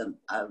that has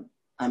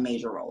a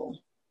major role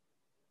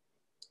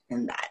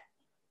in that.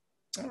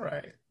 All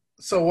right.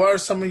 So what are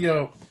some of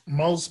your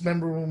most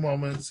memorable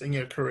moments in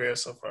your career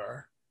so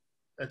far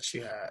that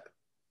you had?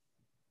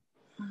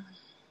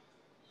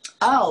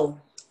 Oh,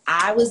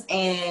 I was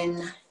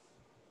in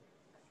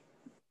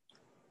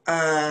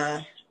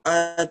a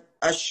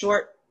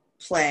short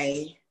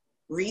play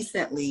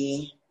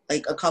recently,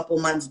 like a couple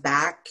months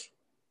back.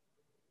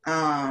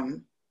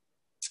 And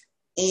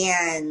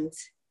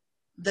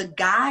the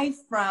guy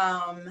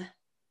from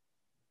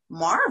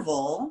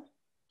Marvel,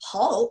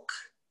 Hulk,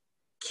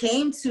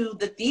 came to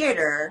the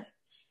theater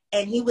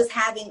and he was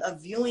having a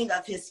viewing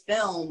of his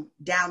film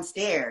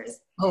downstairs.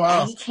 Oh,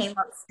 wow. And he came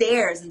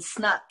upstairs and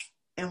snuck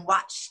and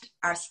watched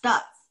our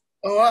stuff.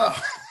 Oh, wow.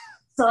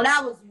 So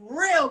that was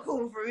real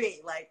cool for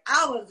me. Like,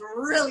 I was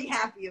really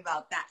happy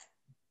about that.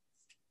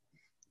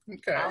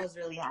 Okay. I was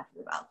really happy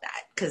about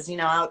that because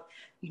I'm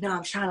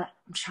trying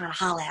to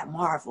holler at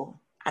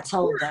Marvel. I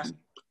told them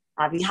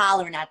I'll be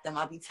hollering at them.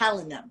 I'll be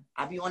telling them.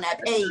 I'll be on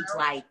that page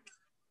like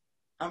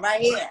I'm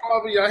right here.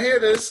 Marvel, y'all hear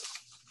this?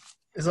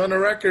 It's on the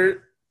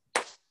record.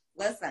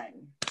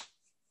 Listen.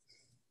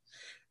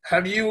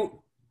 Have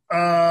you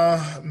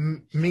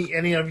meet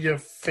any of your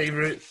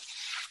favorite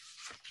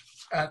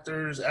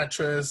actors,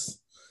 actress,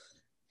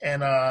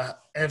 and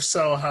if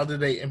so, how did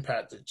they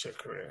impact your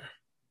career?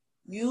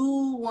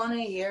 You want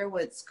to hear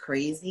what's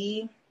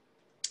crazy?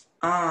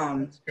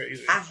 That's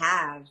crazy. I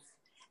have,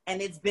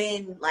 and it's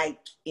been like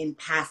in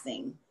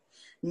passing,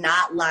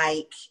 not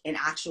like an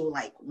actual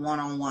like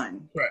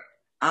one-on-one. Right.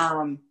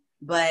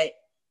 But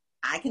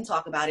I can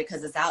talk about it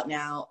because it's out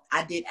now.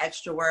 I did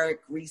extra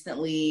work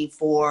recently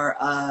for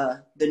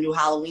the new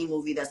Halloween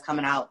movie that's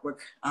coming out with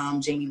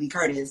Jamie Lee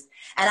Curtis,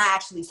 and I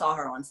actually saw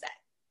her on set.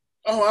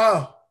 Oh,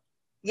 wow.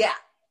 Yeah,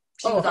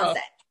 she was wow. on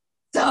set.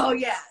 So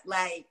yeah,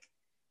 like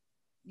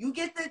you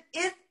get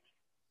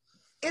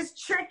it's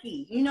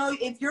tricky,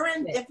 if you're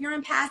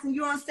in passing,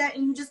 you're on set,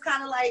 and you just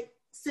kind of like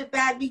sit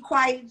back, be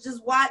quiet,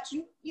 just watch.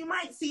 You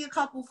might see a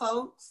couple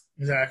folks.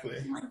 Exactly.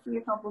 You might see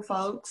a couple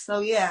folks.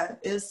 So yeah,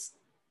 it's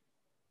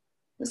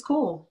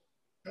cool.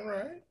 All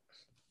right.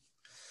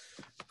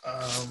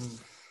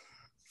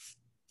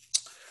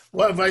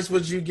 What advice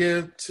would you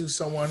give to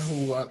someone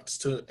who wants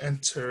to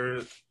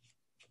enter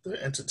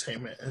the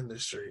entertainment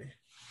industry?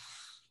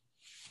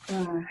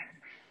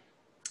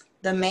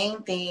 The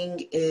main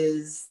thing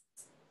is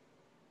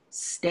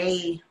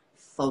stay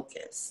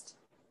focused.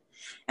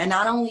 And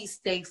not only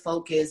stay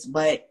focused,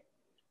 but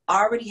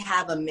already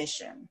have a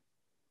mission.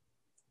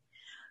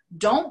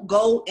 Don't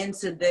go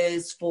into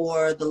this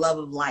for the love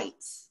of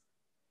lights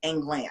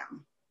and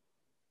glam,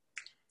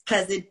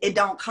 because it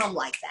don't come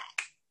like that.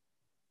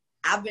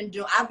 I've been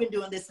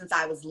doing this since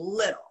I was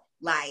little,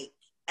 like,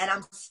 and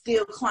I'm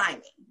still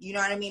climbing. You know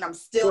what I mean? I'm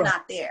still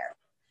not there.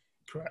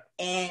 Correct.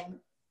 And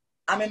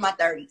I'm in my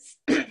 30s.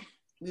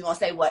 We gonna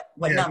say what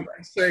number?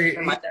 Say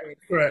in my 30s.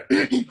 Correct.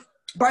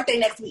 Birthday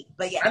next week,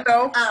 but yeah. I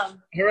know.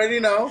 You already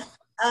know.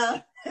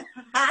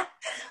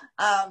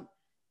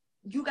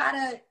 You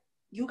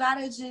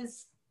gotta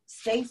just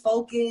stay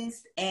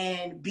focused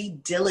and be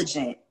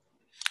diligent,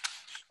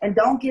 and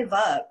don't give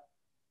up.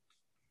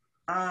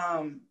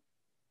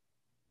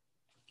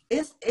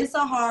 It's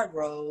a hard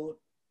road.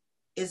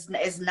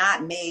 It's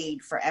not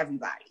made for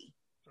everybody.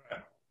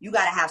 Right. You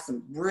gotta have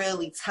some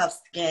really tough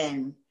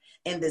skin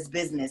in this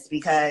business,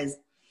 because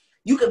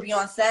you could be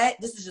on set.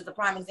 This is just a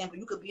prime example.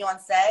 You could be on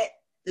set.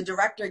 The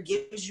director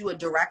gives you a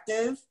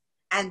directive,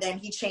 and then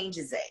he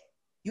changes it.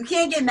 You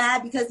can't get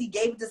mad because he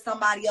gave it to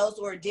somebody else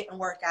or it didn't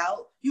work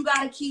out. You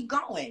got to keep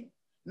going.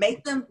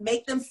 Make them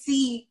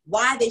see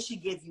why they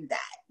should give you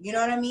that. You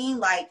know what I mean?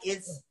 Like,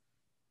 it's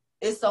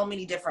so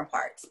many different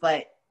parts,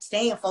 but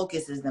staying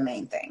focused is the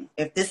main thing.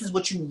 If this is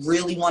what you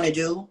really want to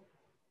do,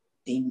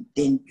 then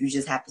you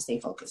just have to stay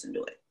focused and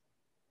do it.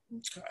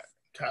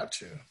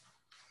 Got you.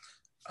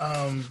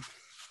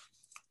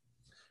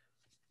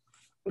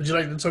 Would you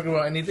like to talk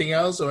about anything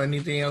else, or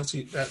anything else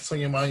that's on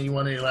your mind you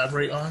want to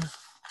elaborate on?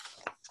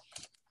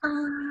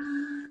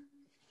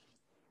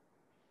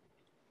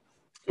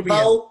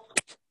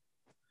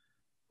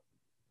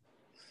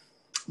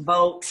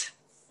 Vote.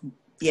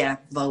 Yeah,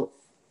 vote.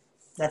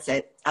 That's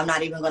it. I'm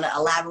not even going to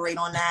elaborate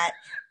on that.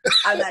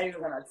 I'm not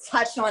even going to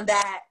touch on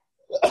that.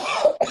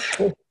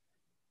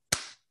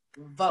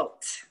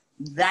 Vote.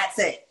 That's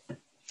it.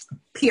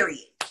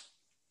 Period.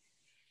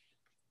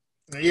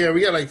 Yeah,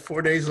 we got like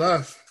 4 days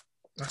left.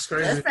 That's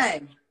crazy.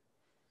 Listen.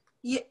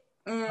 Yeah.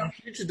 Our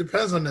future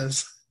depends on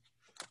this.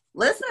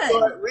 Listen.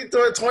 We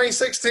thought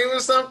 2016 or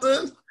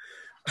something.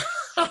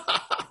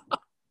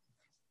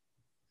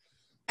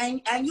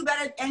 And you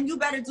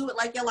better do it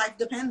like your life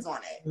depends on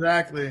it.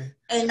 Exactly.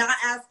 And not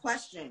ask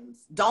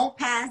questions. Don't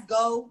pass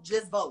go,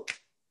 just vote.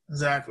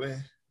 Exactly.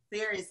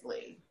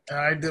 Seriously.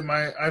 I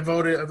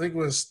voted, I think it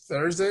was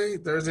Thursday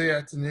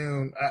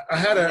afternoon. I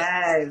had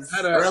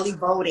early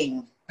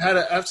voting. I had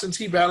an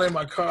absentee ballot in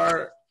my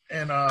car,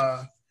 and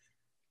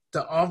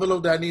the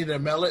envelope that I needed to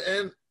mail it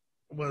in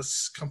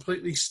was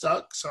completely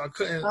stuck, so I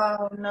couldn't.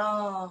 Oh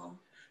no!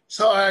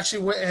 So I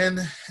actually went in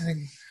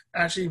and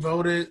actually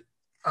voted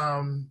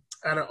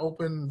at an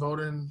open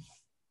voting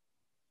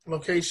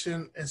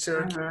location in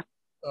Syracuse. Uh-huh.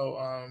 So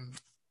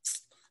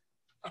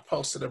I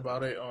posted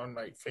about it on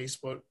like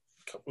Facebook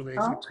a couple of days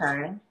ago.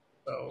 Okay.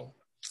 So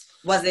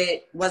Was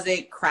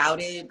it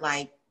crowded,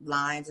 like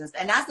lines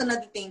and that's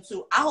another thing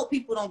too. I hope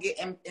people don't get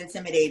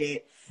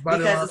intimidated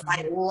because it's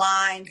like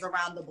lines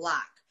around the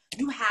block.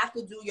 You have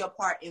to do your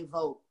part and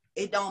vote.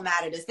 It don't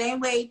matter. The same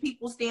way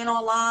people stand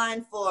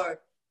online for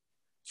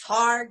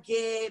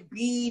Target,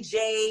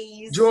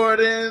 BJ's,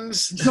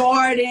 Jordans,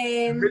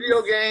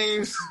 video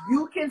games.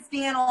 You can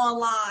stand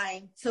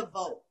online to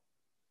vote.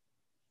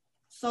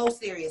 So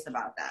serious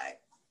about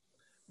that.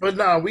 But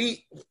no,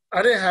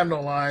 I didn't have no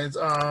lines.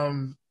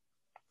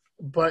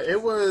 But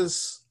it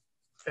was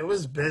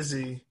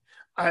busy.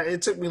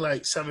 It took me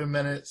like 7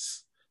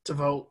 minutes to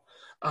vote.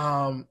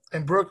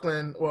 In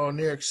Brooklyn, well,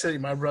 New York City,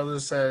 my brother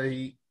said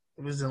he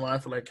was in line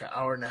for like an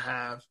hour and a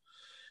half.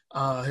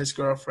 His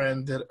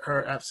girlfriend did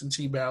her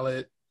absentee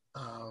ballot.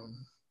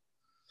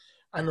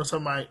 I know some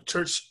of my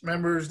church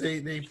members,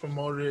 they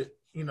promoted,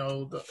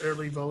 the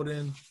early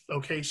voting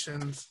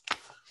locations.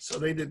 So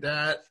they did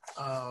that.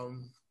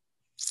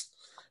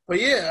 But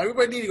yeah,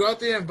 everybody need to go out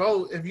there and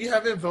vote. If you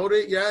haven't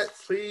voted yet,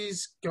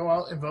 please go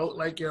out and vote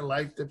like your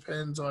life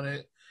depends on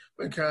it,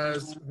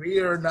 because we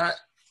don't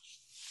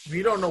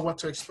know what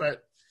to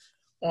expect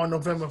on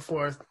November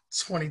 4th,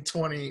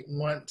 2020,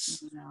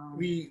 once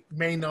we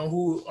may know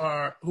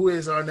who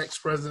is our next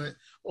president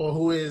or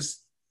who is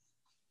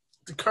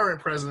the current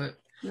president.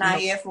 Not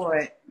here for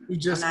it.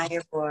 I'm not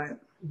here for it.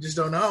 We just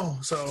don't know.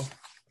 So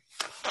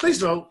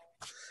please vote.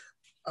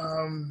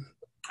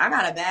 I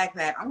got a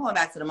backpack. I'm going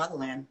back to the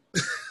motherland.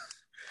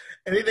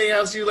 Anything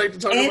else you'd like to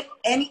talk about?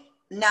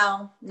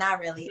 No, not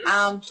really.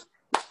 I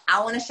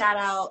want to shout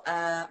out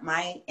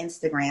my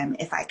Instagram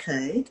if I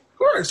could. Of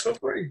course, feel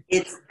free.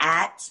 It's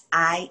at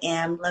I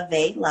am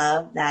Lovay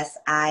Luv. That's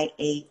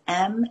IAMLOVAYLUV.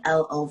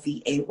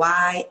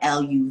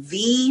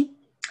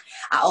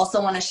 I also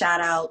want to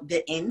shout out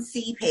the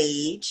NC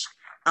page.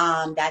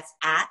 That's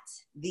at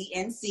the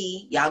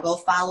NC. Y'all go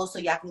follow so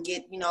y'all can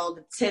get,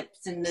 the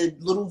tips and the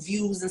little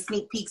views and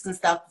sneak peeks and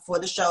stuff before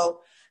the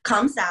show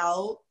comes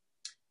out.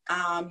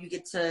 You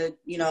get to,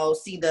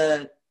 see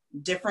the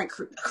different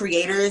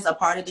creators a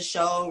part of the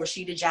show.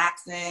 Rashida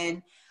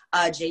Jackson,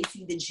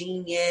 JT the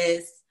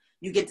Genius.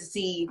 You get to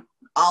see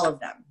all of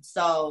them.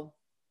 So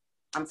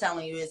I'm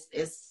telling you,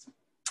 it's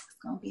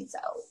gonna be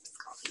dope. It's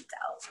gonna be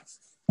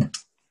dope.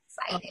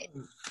 Excited.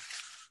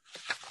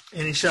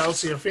 Any shout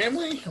outs to your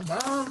family?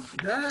 Mom,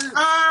 dad?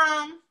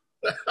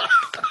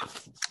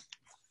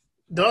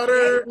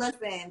 Daughter?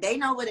 Listen, they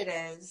know what it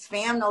is.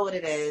 Fam know what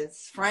it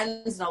is.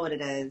 Friends know what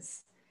it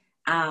is.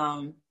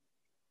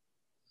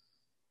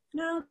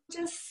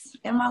 Just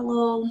in my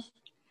little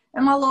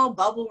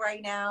bubble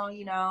right now,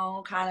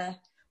 kind of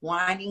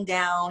winding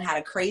down. Had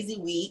a crazy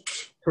week.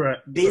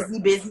 Correct.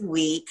 Busy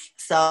week.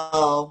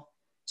 So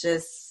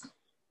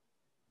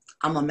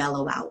I'm gonna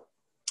mellow out.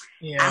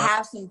 Yeah. I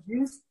have some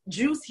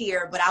juice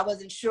here, but I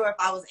wasn't sure if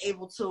I was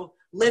able to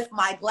lift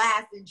my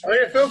glass and drink. Oh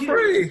yeah, feel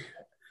free.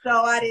 So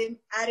I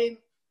didn't.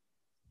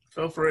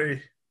 Feel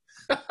free.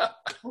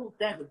 Oh,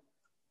 damn.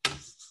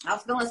 I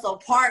was feeling so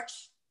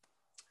parched.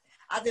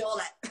 I did all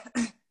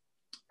that.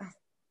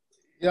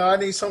 Yeah, I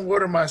need some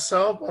water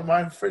myself.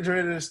 My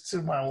refrigerator is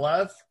to my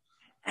left.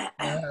 I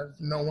have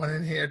no one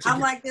in here. I'm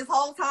like, this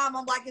whole time,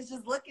 I'm like, it's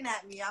just looking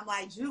at me. I'm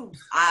like,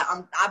 juice.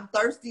 I'm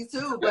thirsty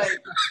too, but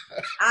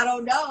I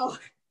don't know.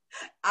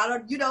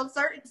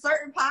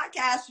 Certain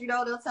podcasts,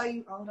 they'll tell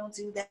you, oh, don't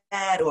do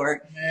that,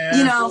 or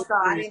so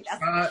I didn't.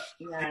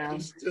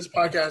 This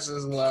podcast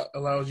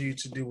allows you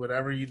to do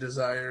whatever you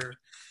desire,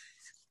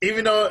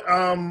 even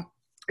though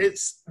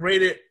it's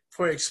rated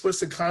for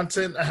explicit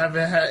content. I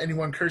haven't had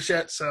anyone curse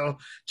yet, so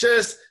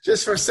just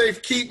for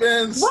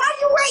safekeeping. Why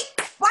you wait,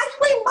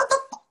 motherfucker?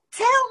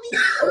 Tell me,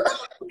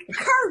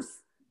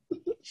 curse.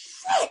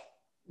 Shit.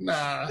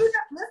 Nah.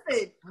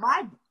 Listen,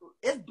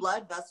 it's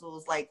blood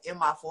vessels like in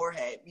my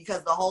forehead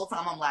because the whole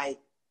time I'm like,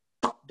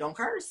 don't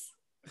curse,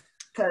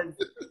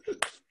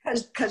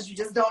 because you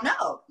just don't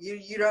know.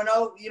 You don't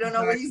know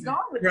where he's going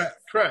with this.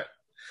 Correct.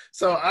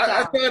 So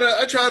I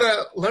try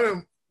to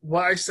limit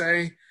what I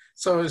say,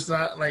 so it's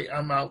not like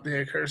I'm out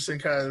there cursing,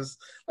 because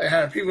I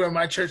have people in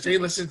my church, they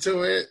listen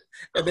to it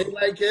and they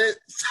like it.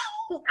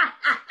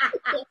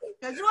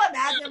 Could you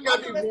imagine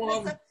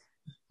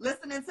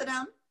listening to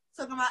them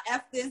talking about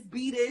F this,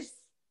 B this,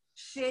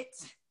 shit,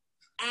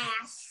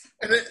 ass?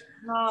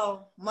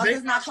 No,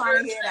 mother's not trying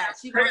to hear that.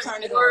 She gonna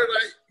turn it on.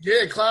 Like,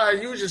 yeah,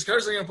 Clyde, you was just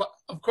cursing.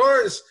 Of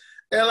course,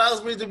 it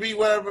allows me to be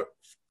whatever.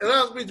 It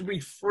allows me to be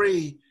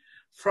free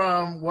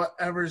from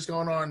whatever is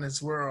going on in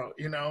this world.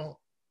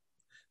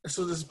 That's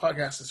what this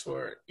podcast is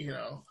for.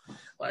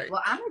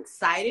 Well, I'm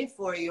excited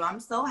for you. I'm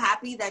so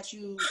happy that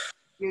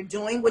you're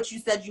doing what you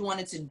said you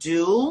wanted to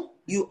do.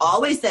 You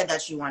always said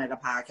that you wanted a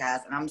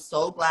podcast, and I'm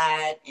so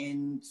glad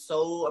and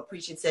so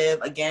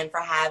appreciative again for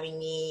having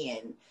me,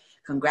 and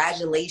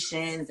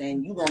congratulations.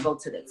 And you're going to go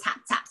to the top.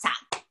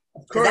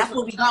 Because that's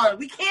where we going.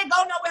 We can't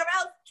go nowhere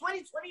else.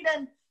 2020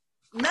 done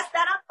messed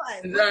that up for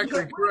us. Exactly.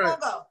 Where we going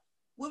to go?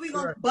 Where we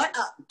going to butt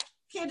up?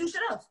 Can't do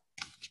shit else.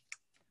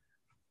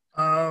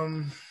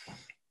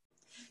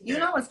 You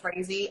know what's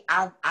crazy?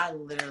 I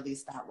literally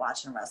stopped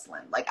watching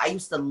wrestling. Like, I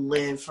used to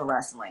live for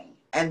wrestling.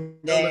 And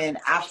then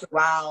after a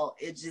while,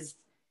 it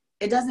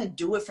doesn't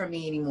do it for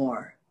me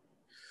anymore.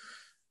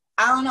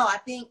 I don't know. I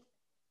think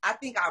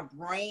our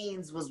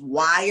brains was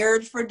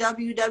wired for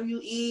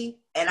WWE.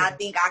 And I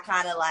think I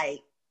kind of like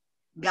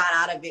got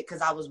out of it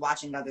because I was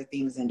watching other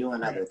things and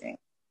doing other things.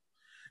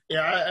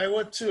 Yeah, I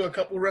went to a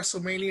couple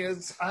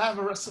WrestleManias. I have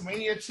a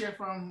WrestleMania chair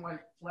from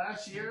like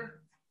last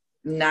year.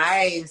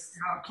 Nice.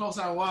 How close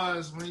I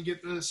was when you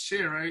get this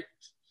chair, right?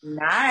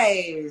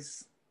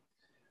 Nice.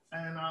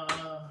 And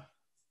I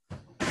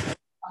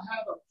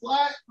have a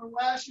flat from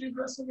last year's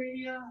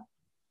WrestleMania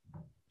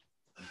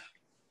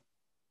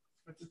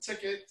with the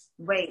tickets.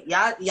 Wait,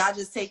 y'all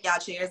just take y'all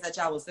chairs that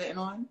y'all was sitting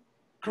on?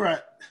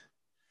 Correct.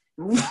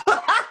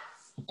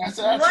 That's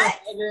an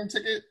actual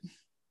ticket.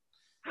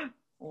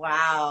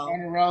 Wow.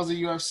 Ronda Rousey,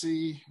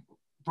 UFC.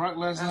 Brock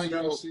Lesnar,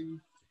 UFC.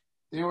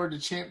 They were the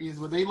champions,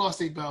 but they lost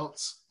their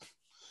belts.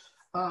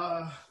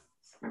 Yeah,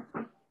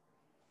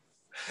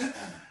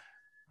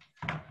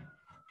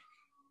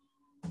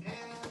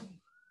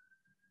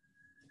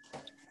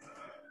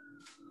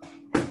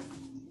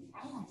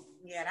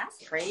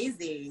 that's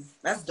crazy.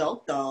 That's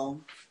dope,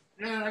 though.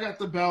 Yeah, I got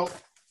the belt.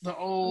 The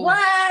old.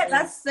 What?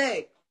 That's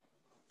sick.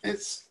 I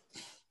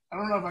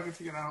don't know if I can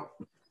take it out.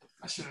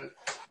 I should.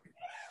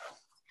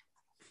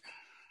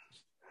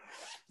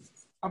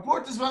 I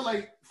bought this belt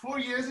like 4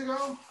 years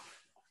ago.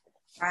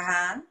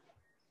 Uh-huh.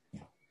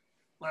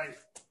 Like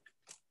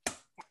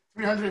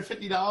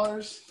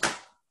 $350.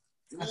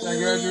 After I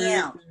graduated.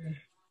 Yeah.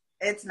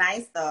 It's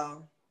nice,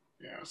 though.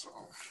 Yeah, so.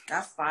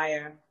 That's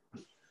fire.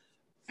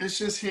 It's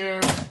just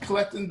here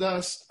collecting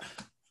dust.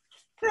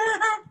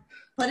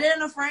 Put it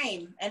in a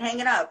frame and hang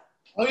it up.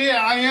 Oh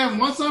yeah, I am.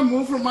 Once I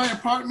move from my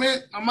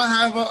apartment, I'm gonna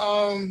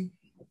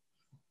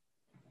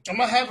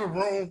have a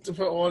room to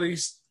put all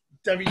these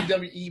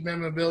WWE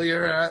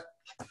memorabilia at.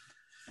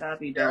 That'd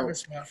be I have dope. a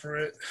spot for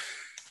it.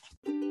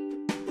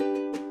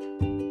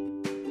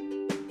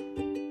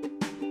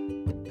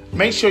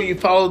 Make sure you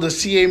follow the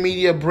CA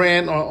Media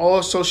brand on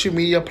all social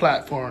media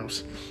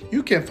platforms.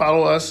 You can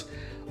follow us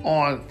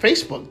on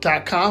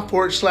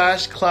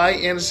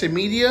Facebook.com/Clyde Anderson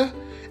Media,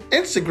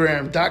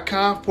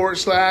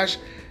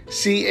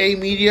 Instagram.com/CA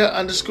Media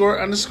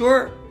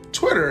 __,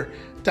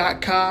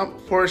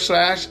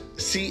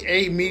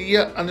 Twitter.com/CA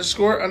Media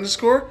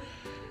 __.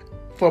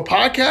 For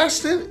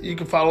podcasting, you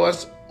can follow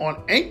us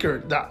on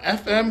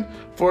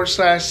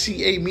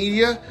Anchor.fm/CA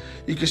Media.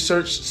 You can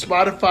search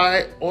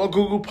Spotify or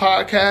Google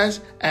Podcasts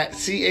at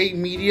CA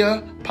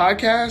Media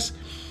Podcast,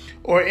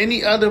 or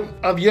any other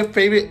of your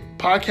favorite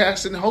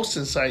podcasting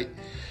hosting site.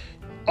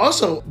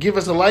 Also, give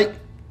us a like,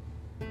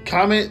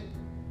 comment,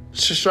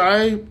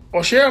 subscribe,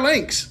 or share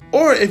links.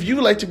 Or if you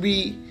would like to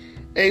be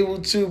able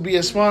to be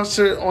a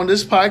sponsor on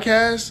this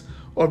podcast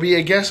or be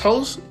a guest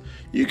host,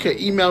 you can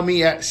email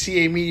me at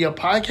CA Media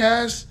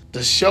Podcast,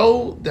 the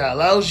show that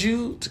allows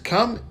you to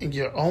come in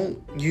your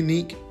own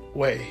unique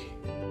way.